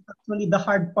actually the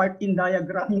hard part in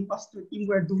diagramming, Pastor Tim.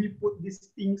 Where do we put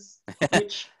these things?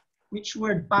 Which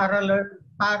word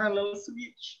parallels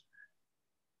which?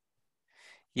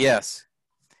 Yes.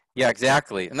 Yeah,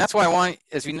 exactly. And that's why I want,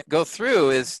 as we go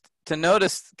through, is to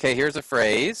notice, okay, here's a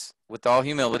phrase with all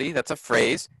humility. That's a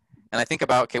phrase. And I think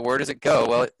about, okay, where does it go?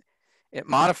 Well, it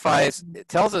modifies, it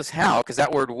tells us how, because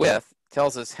that word with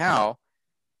tells us how.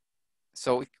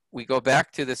 So we go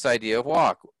back to this idea of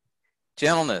walk.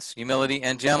 Gentleness, humility,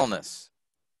 and gentleness.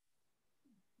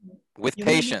 With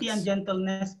humility patience. And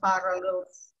gentleness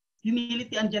parallels.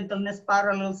 Humility and gentleness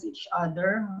parallels each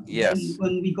other. Yes. Then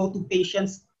when we go to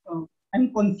patience,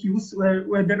 I'm confused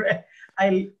whether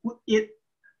I'll put it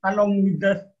along with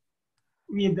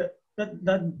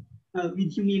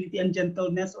with humility and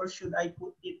gentleness, or should I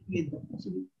put it with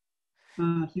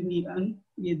humility and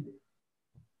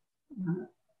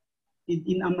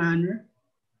in a manner?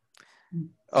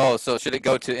 Oh, so should it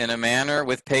go to in a manner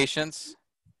with patience?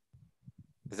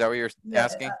 Is that what you're Yeah,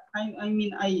 asking? I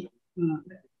mean,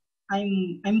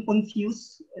 I'm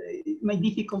confused. My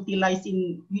difficulty lies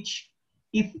in which,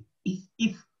 if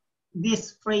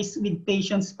this phrase with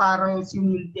patience parallels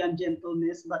humility and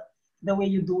gentleness, but the way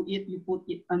you do it, you put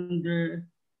it under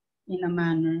in a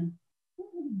manner.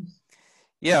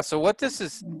 Yeah, so what this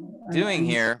is doing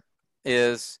here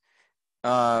is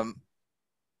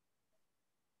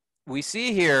we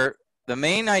see here the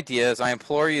main idea is I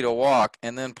implore you to walk,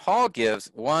 and then Paul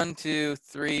gives 1, 2,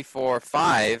 3, 4,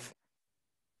 5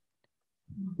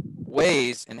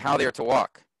 ways in how they are to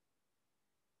walk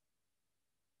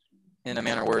in a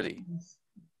manner worthy,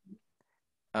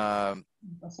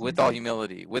 with all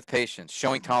humility, with patience,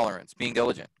 showing tolerance, being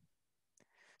diligent.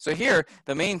 So here,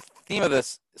 the main theme of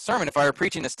this sermon, if I were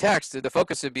preaching this text, the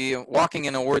focus would be walking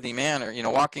in a worthy manner,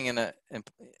 walking in a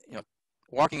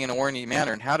worthy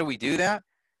manner. And how do we do that?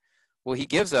 Well, he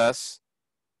gives us,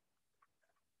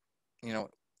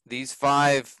 these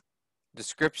 5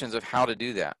 descriptions of how to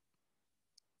do that.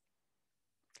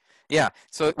 Yeah,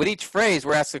 so with each phrase,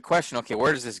 we're asked the question, okay,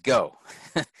 where does this go?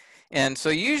 And so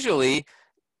usually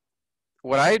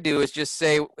what I do is just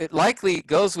say it likely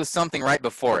goes with something right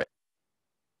before it.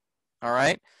 All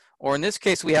right? Or in this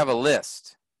case, we have a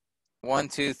list. 1,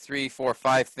 2, 3, 4,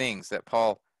 5 things that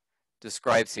Paul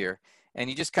describes here. And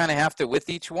you just kind of have to, with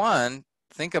each one,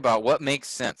 think about what makes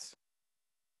sense.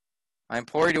 I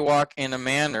implore you to walk in a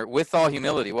manner with all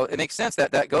humility. Well, it makes sense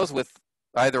that that goes with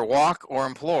either walk or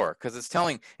implore, because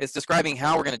it's describing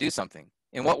how we're going to do something.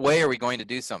 In what way are we going to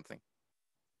do something?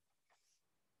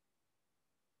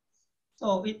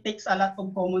 So it takes a lot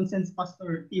of common sense,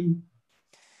 Pastor Tim.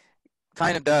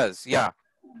 Kind of does, yeah.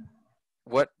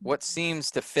 What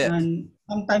seems to fit? And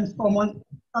sometimes common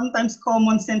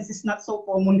sense is not so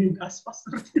common with us,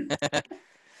 Pastor Tim.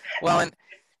 Well,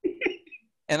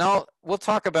 and we'll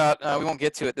talk about, we won't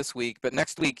get to it this week, but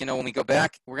next week, when we go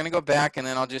back, we're going to go back, and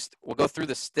then we'll go through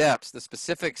the steps, the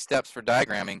specific steps for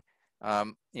diagramming. I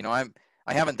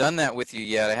haven't done that with you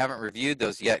yet. I haven't reviewed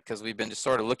those yet because we've been just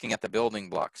sort of looking at the building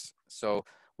blocks. So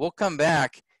we'll come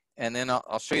back, and then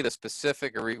I'll show you the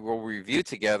specific, or we'll review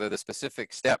together the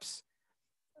specific steps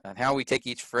and how we take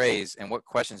each phrase and what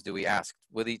questions do we ask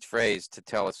with each phrase to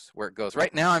tell us where it goes.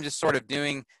 Right now, I'm just sort of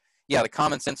doing, the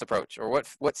common sense approach, or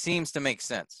what seems to make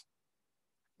sense.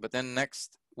 But then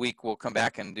next week, we'll come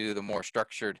back and do the more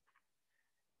structured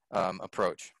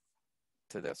approach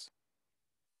to this.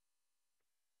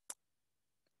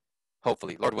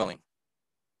 Hopefully, Lord willing.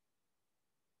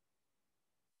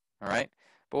 All right.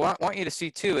 But what I want you to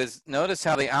see too is notice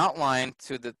how the outline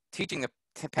to the teaching the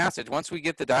passage, once we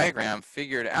get the diagram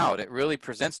figured out, it really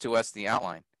presents to us the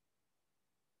outline.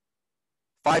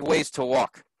 5 ways to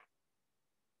walk,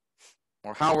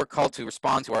 or how we're called to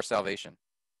respond to our salvation.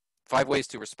 5 ways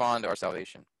to respond to our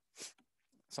salvation.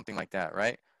 Something like that,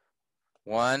 right?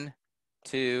 1,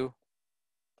 2,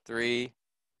 3,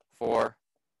 4,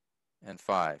 and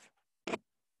 5.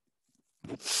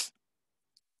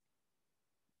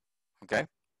 Okay?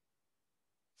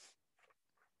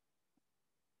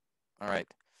 All right.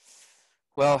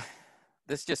 Well,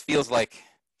 this just feels like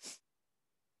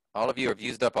all of you have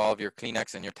used up all of your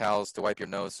Kleenex and your towels to wipe your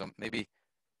nose, so maybe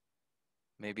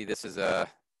this is a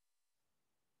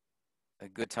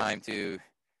good time to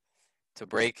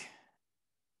break.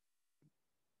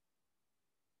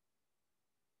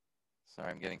 Sorry,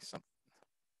 I'm getting something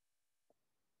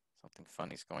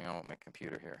funny's going on with my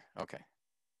computer here. Okay.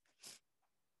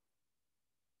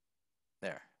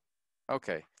 There.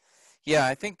 Okay. Yeah,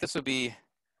 I think this would be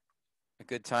a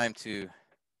good time to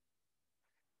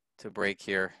break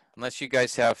here. Unless you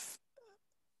guys do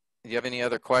you have any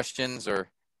other questions or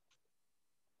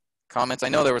comments? I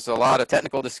know there was a lot of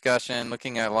technical discussion,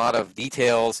 looking at a lot of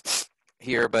details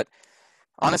here, but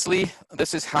honestly,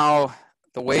 this is how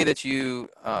the way that you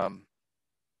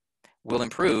will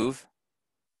improve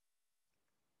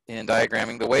in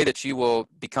diagramming, the way that you will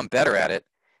become better at it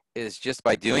is just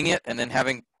by doing it and then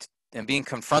being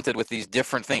confronted with these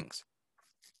different things.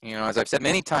 As I've said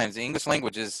many times, the English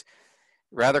language is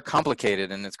rather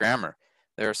complicated in its grammar.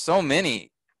 There are so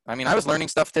many. I mean, I was learning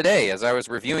stuff today as I was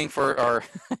reviewing for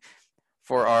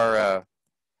our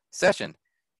session.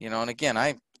 And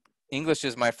again, English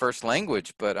is my first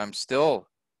language, but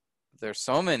there's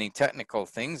so many technical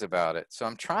things about it. So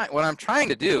what I'm trying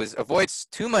to do is avoid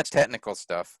too much technical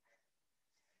stuff,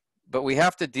 but we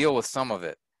have to deal with some of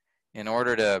it in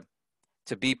order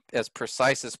to be as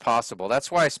precise as possible.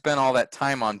 That's why I spent all that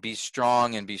time on be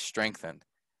strong and be strengthened,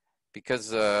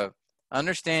 because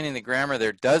understanding the grammar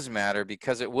there does matter,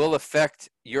 because it will affect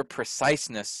your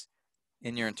preciseness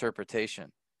in your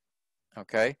interpretation.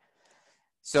 Okay?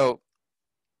 So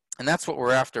And that's what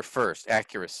we're after first,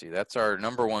 accuracy. That's our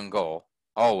number one goal,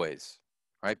 always.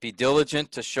 Right? Be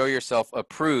diligent to show yourself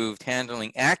approved,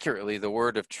 handling accurately the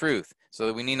word of truth, so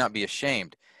that we need not be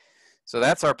ashamed. So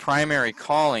that's our primary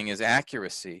calling, is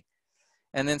accuracy.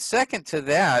 And then second to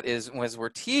that is, as we're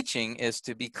teaching, is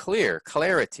to be clear,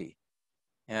 clarity.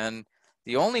 And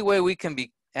the only way we can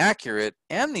be accurate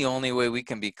and the only way we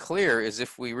can be clear is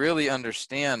if we really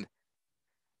understand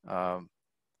what's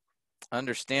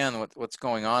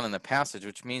going on in the passage,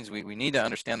 which means we need to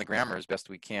understand the grammar as best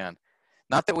we can.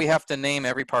 Not that we have to name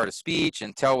every part of speech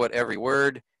and tell what every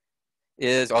word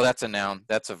is. Oh, that's a noun,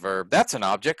 that's a verb, that's an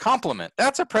object complement,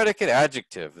 that's a predicate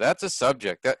adjective, that's a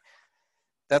subject.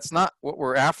 That's not what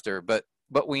we're after, but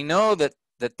we know that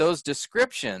those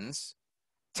descriptions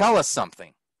tell us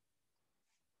something.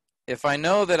 If I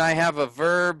know that I have a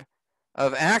verb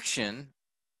of action,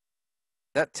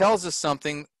 that tells us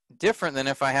something different than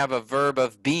if I have a verb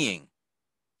of being.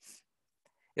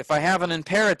 If I have an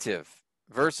imperative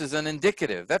versus an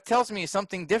indicative, that tells me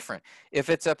something different. If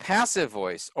it's a passive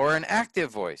voice or an active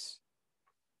voice,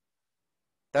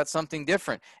 that's something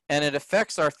different. And it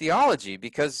affects our theology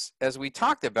because, as we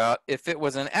talked about, if it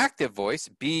was an active voice,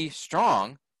 be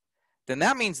strong, then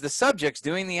that means the subject's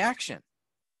doing the action.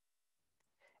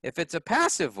 If it's a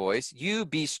passive voice, you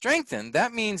be strengthened,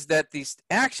 that means that these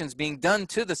actions being done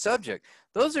to the subject.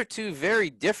 Those are two very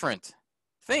different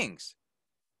things.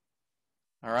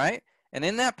 All right? And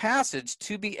in that passage,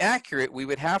 to be accurate, we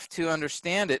would have to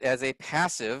understand it as a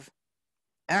passive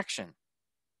action.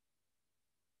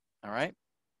 All right?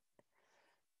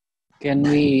 Can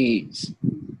we,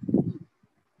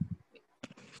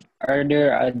 are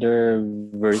there other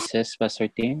verses, Pastor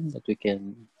Tim, that we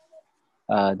can,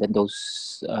 that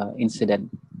those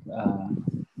incident,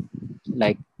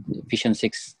 like Ephesians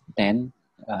 6:10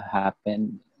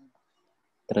 happened?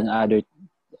 There are other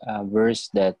verse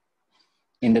that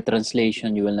in the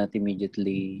translation you will not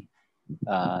immediately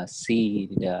see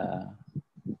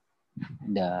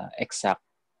the exact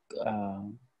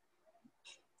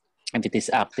if it is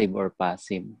active or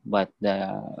passive, but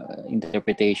the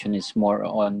interpretation is more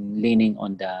on leaning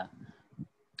on the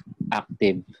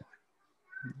active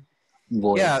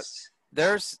voice. Yeah,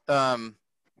 there's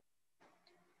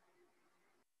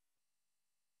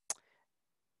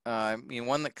I mean,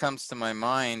 one that comes to my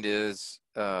mind is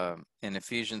in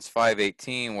Ephesians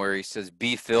 5:18, where he says,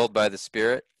 "Be filled by the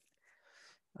Spirit."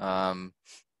 You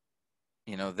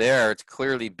know, there it's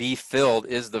clearly "be filled"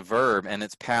 is the verb, and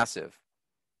it's passive.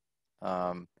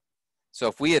 So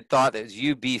if we had thought that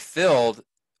you be filled,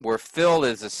 where filled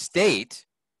is a state,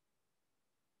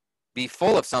 be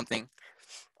full of something,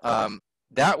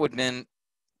 that would then,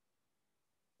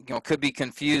 you know, could be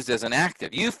confused as an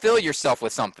active. You fill yourself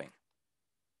with something.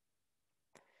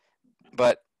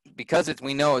 But because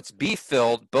we know it's be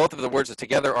filled, both of the words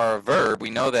together are a verb, we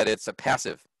know that it's a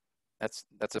passive.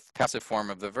 That's a passive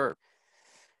form of the verb.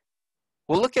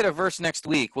 We'll look at a verse next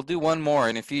week. We'll do one more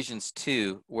in Ephesians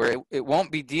 2, where it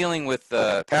won't be dealing with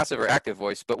the passive or active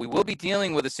voice, but we will be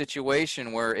dealing with a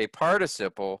situation where a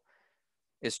participle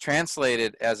is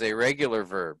translated as a regular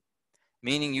verb,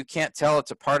 meaning you can't tell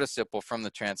it's a participle from the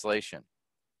translation.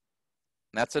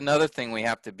 And that's another thing we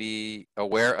have to be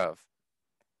aware of.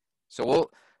 So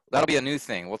that'll be a new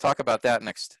thing. We'll talk about that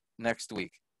next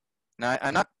week. Now,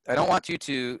 I don't want you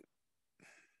to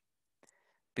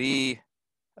be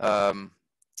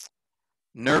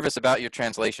nervous about your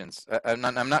translations. I'm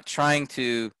not trying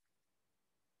to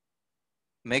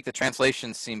make the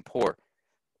translations seem poor.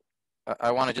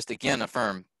 I want to just again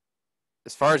affirm,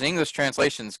 as far as English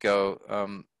translations go,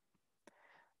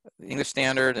 the English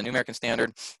Standard, the New American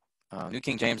Standard, New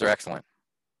King James are excellent.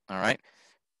 All right,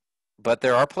 but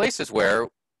there are places where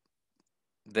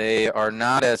they are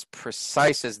not as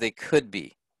precise as they could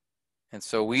be. And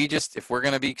so we just, if we're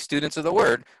going to be students of the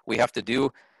word, we have to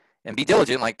do and be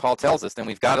diligent, like Paul tells us, then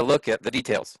we've got to look at the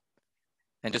details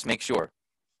and just make sure.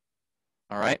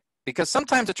 All right? Because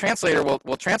sometimes a translator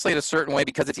will translate a certain way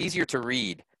because it's easier to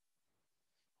read.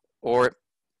 Or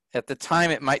at the time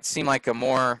it might seem like a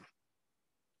more,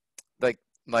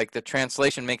 like the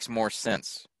translation makes more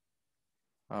sense.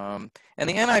 And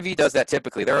the NIV does that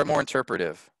typically. They're more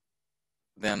interpretive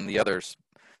than the others.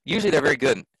 Usually they're very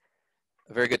good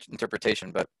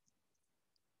interpretation, but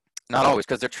not always,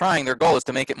 because they're trying, their goal is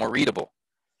to make it more readable.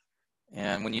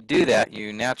 And when you do that,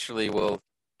 you naturally will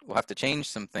have to change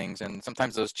some things, and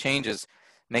sometimes those changes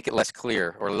make it less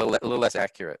clear or a little less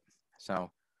accurate. So,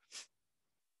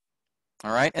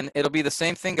 all right, and it'll be the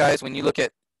same thing, guys, when you look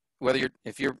at whether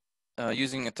if you're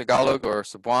using a Tagalog or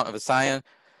Cebuano, Visayan,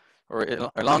 or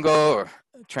Ilonggo or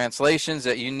translations,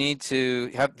 that you need to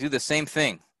do the same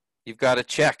thing. you've got to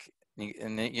check.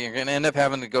 And you're going to end up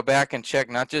having to go back and check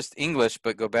not just English,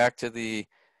 but go back to the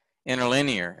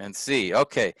interlinear and see,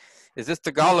 okay, is this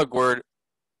Tagalog word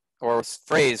or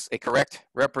phrase a correct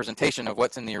representation of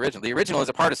what's in the original? The original is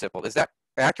a participle. Is that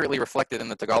accurately reflected in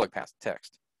the Tagalog past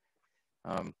text?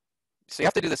 So you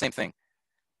have to do the same thing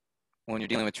when you're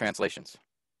dealing with translations.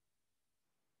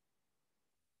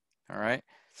 All right,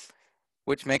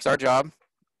 which makes our job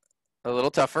a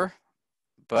little tougher,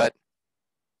 but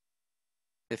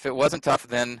if it wasn't tough,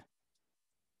 then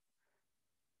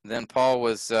Paul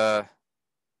was,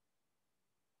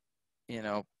 you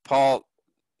know, Paul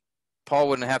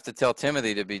wouldn't have to tell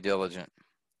Timothy to be diligent,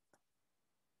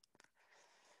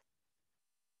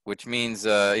 which means,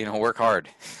 you know, work hard.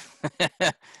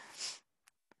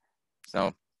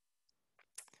 So,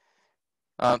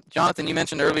 Jonathan, you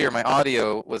mentioned earlier my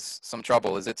audio was some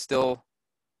trouble. Is it still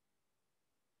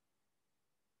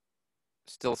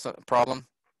some problem?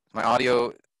 My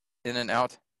audio in and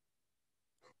out?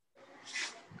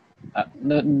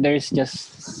 No, there's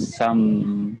just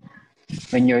some,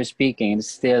 when you're speaking, it's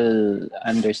still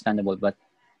understandable, but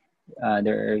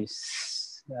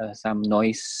there's some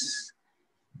noise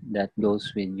that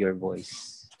goes with your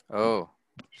voice. Oh,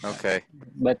 okay.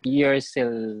 But you're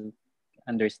still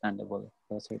understandable.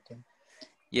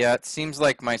 Yeah, it seems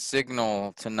like my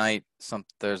signal tonight,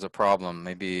 there's a problem.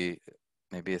 Maybe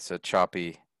it's a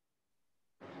choppy,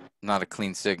 not a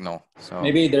clean signal. So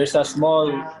maybe there's a small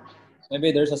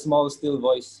still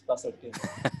voice, Pastor Kim.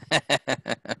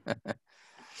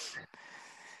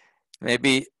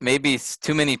 maybe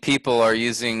too many people are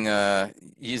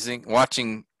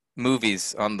watching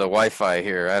movies on the Wi-Fi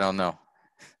here. I don't know.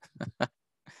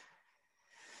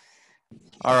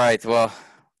 All right. Well,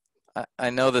 I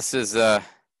know this is a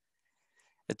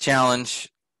challenge.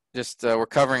 Just we're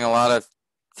covering a lot of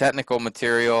technical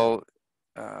material.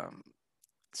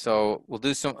 So we'll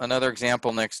do another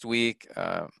example next week.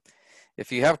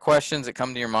 If you have questions that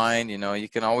come to your mind, you know, you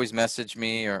can always message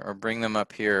me or bring them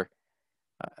up here.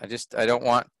 I don't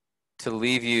want to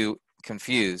leave you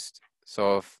confused.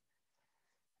 So if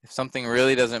something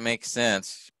really doesn't make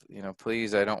sense, you know,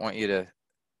 please, I don't want you to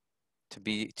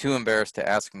be too embarrassed to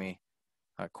ask me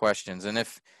questions. And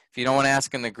if you don't want to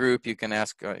ask in the group, you can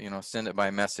ask, you know, send it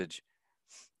by message.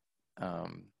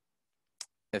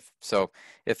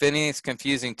 If anything's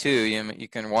confusing too, you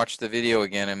can watch the video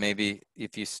again, and maybe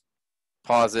if you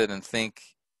pause it and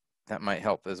think, that might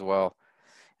help as well.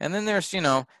 And then there's, you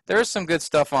know, there's some good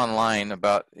stuff online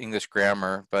about English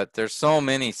grammar, but there's so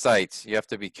many sites. You have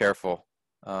to be careful.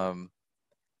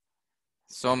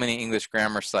 So many English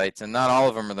grammar sites, and not all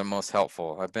of them are the most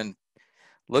helpful. I've been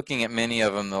looking at many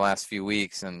of them the last few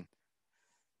weeks, and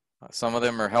some of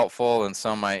them are helpful, and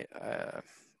some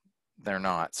they're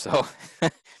not. So,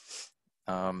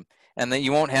 and that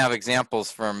you won't have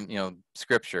examples from, you know,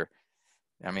 scripture.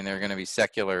 I mean, they're going to be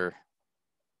secular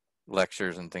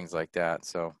lectures and things like that.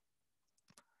 So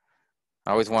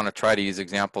I always want to try to use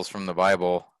examples from the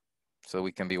Bible so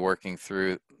we can be working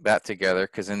through that together,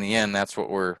 because in the end, that's what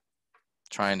we're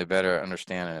trying to better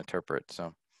understand and interpret.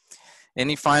 So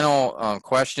any final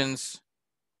questions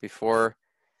before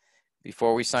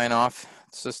we sign off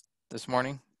this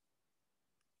morning?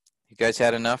 You guys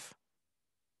had enough?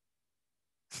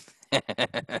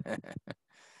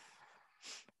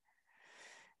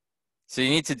 So you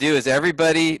need to do is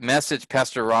everybody message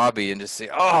Pastor Robbie and just say,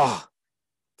 oh,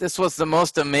 this was the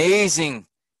most amazing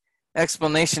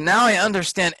explanation. Now I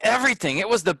understand everything. It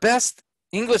was the best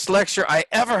English lecture I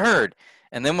ever heard.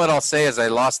 And then what I'll say is I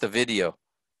lost the video.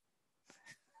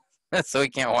 So he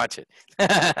can't watch it.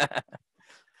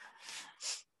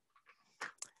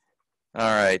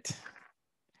 All right.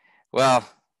 Well,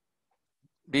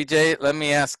 BJ, let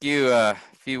me ask you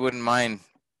if you wouldn't mind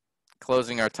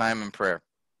closing our time in prayer.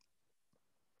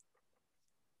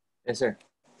 Yes, sir.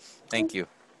 Thank you.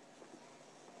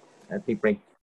 Let me pray.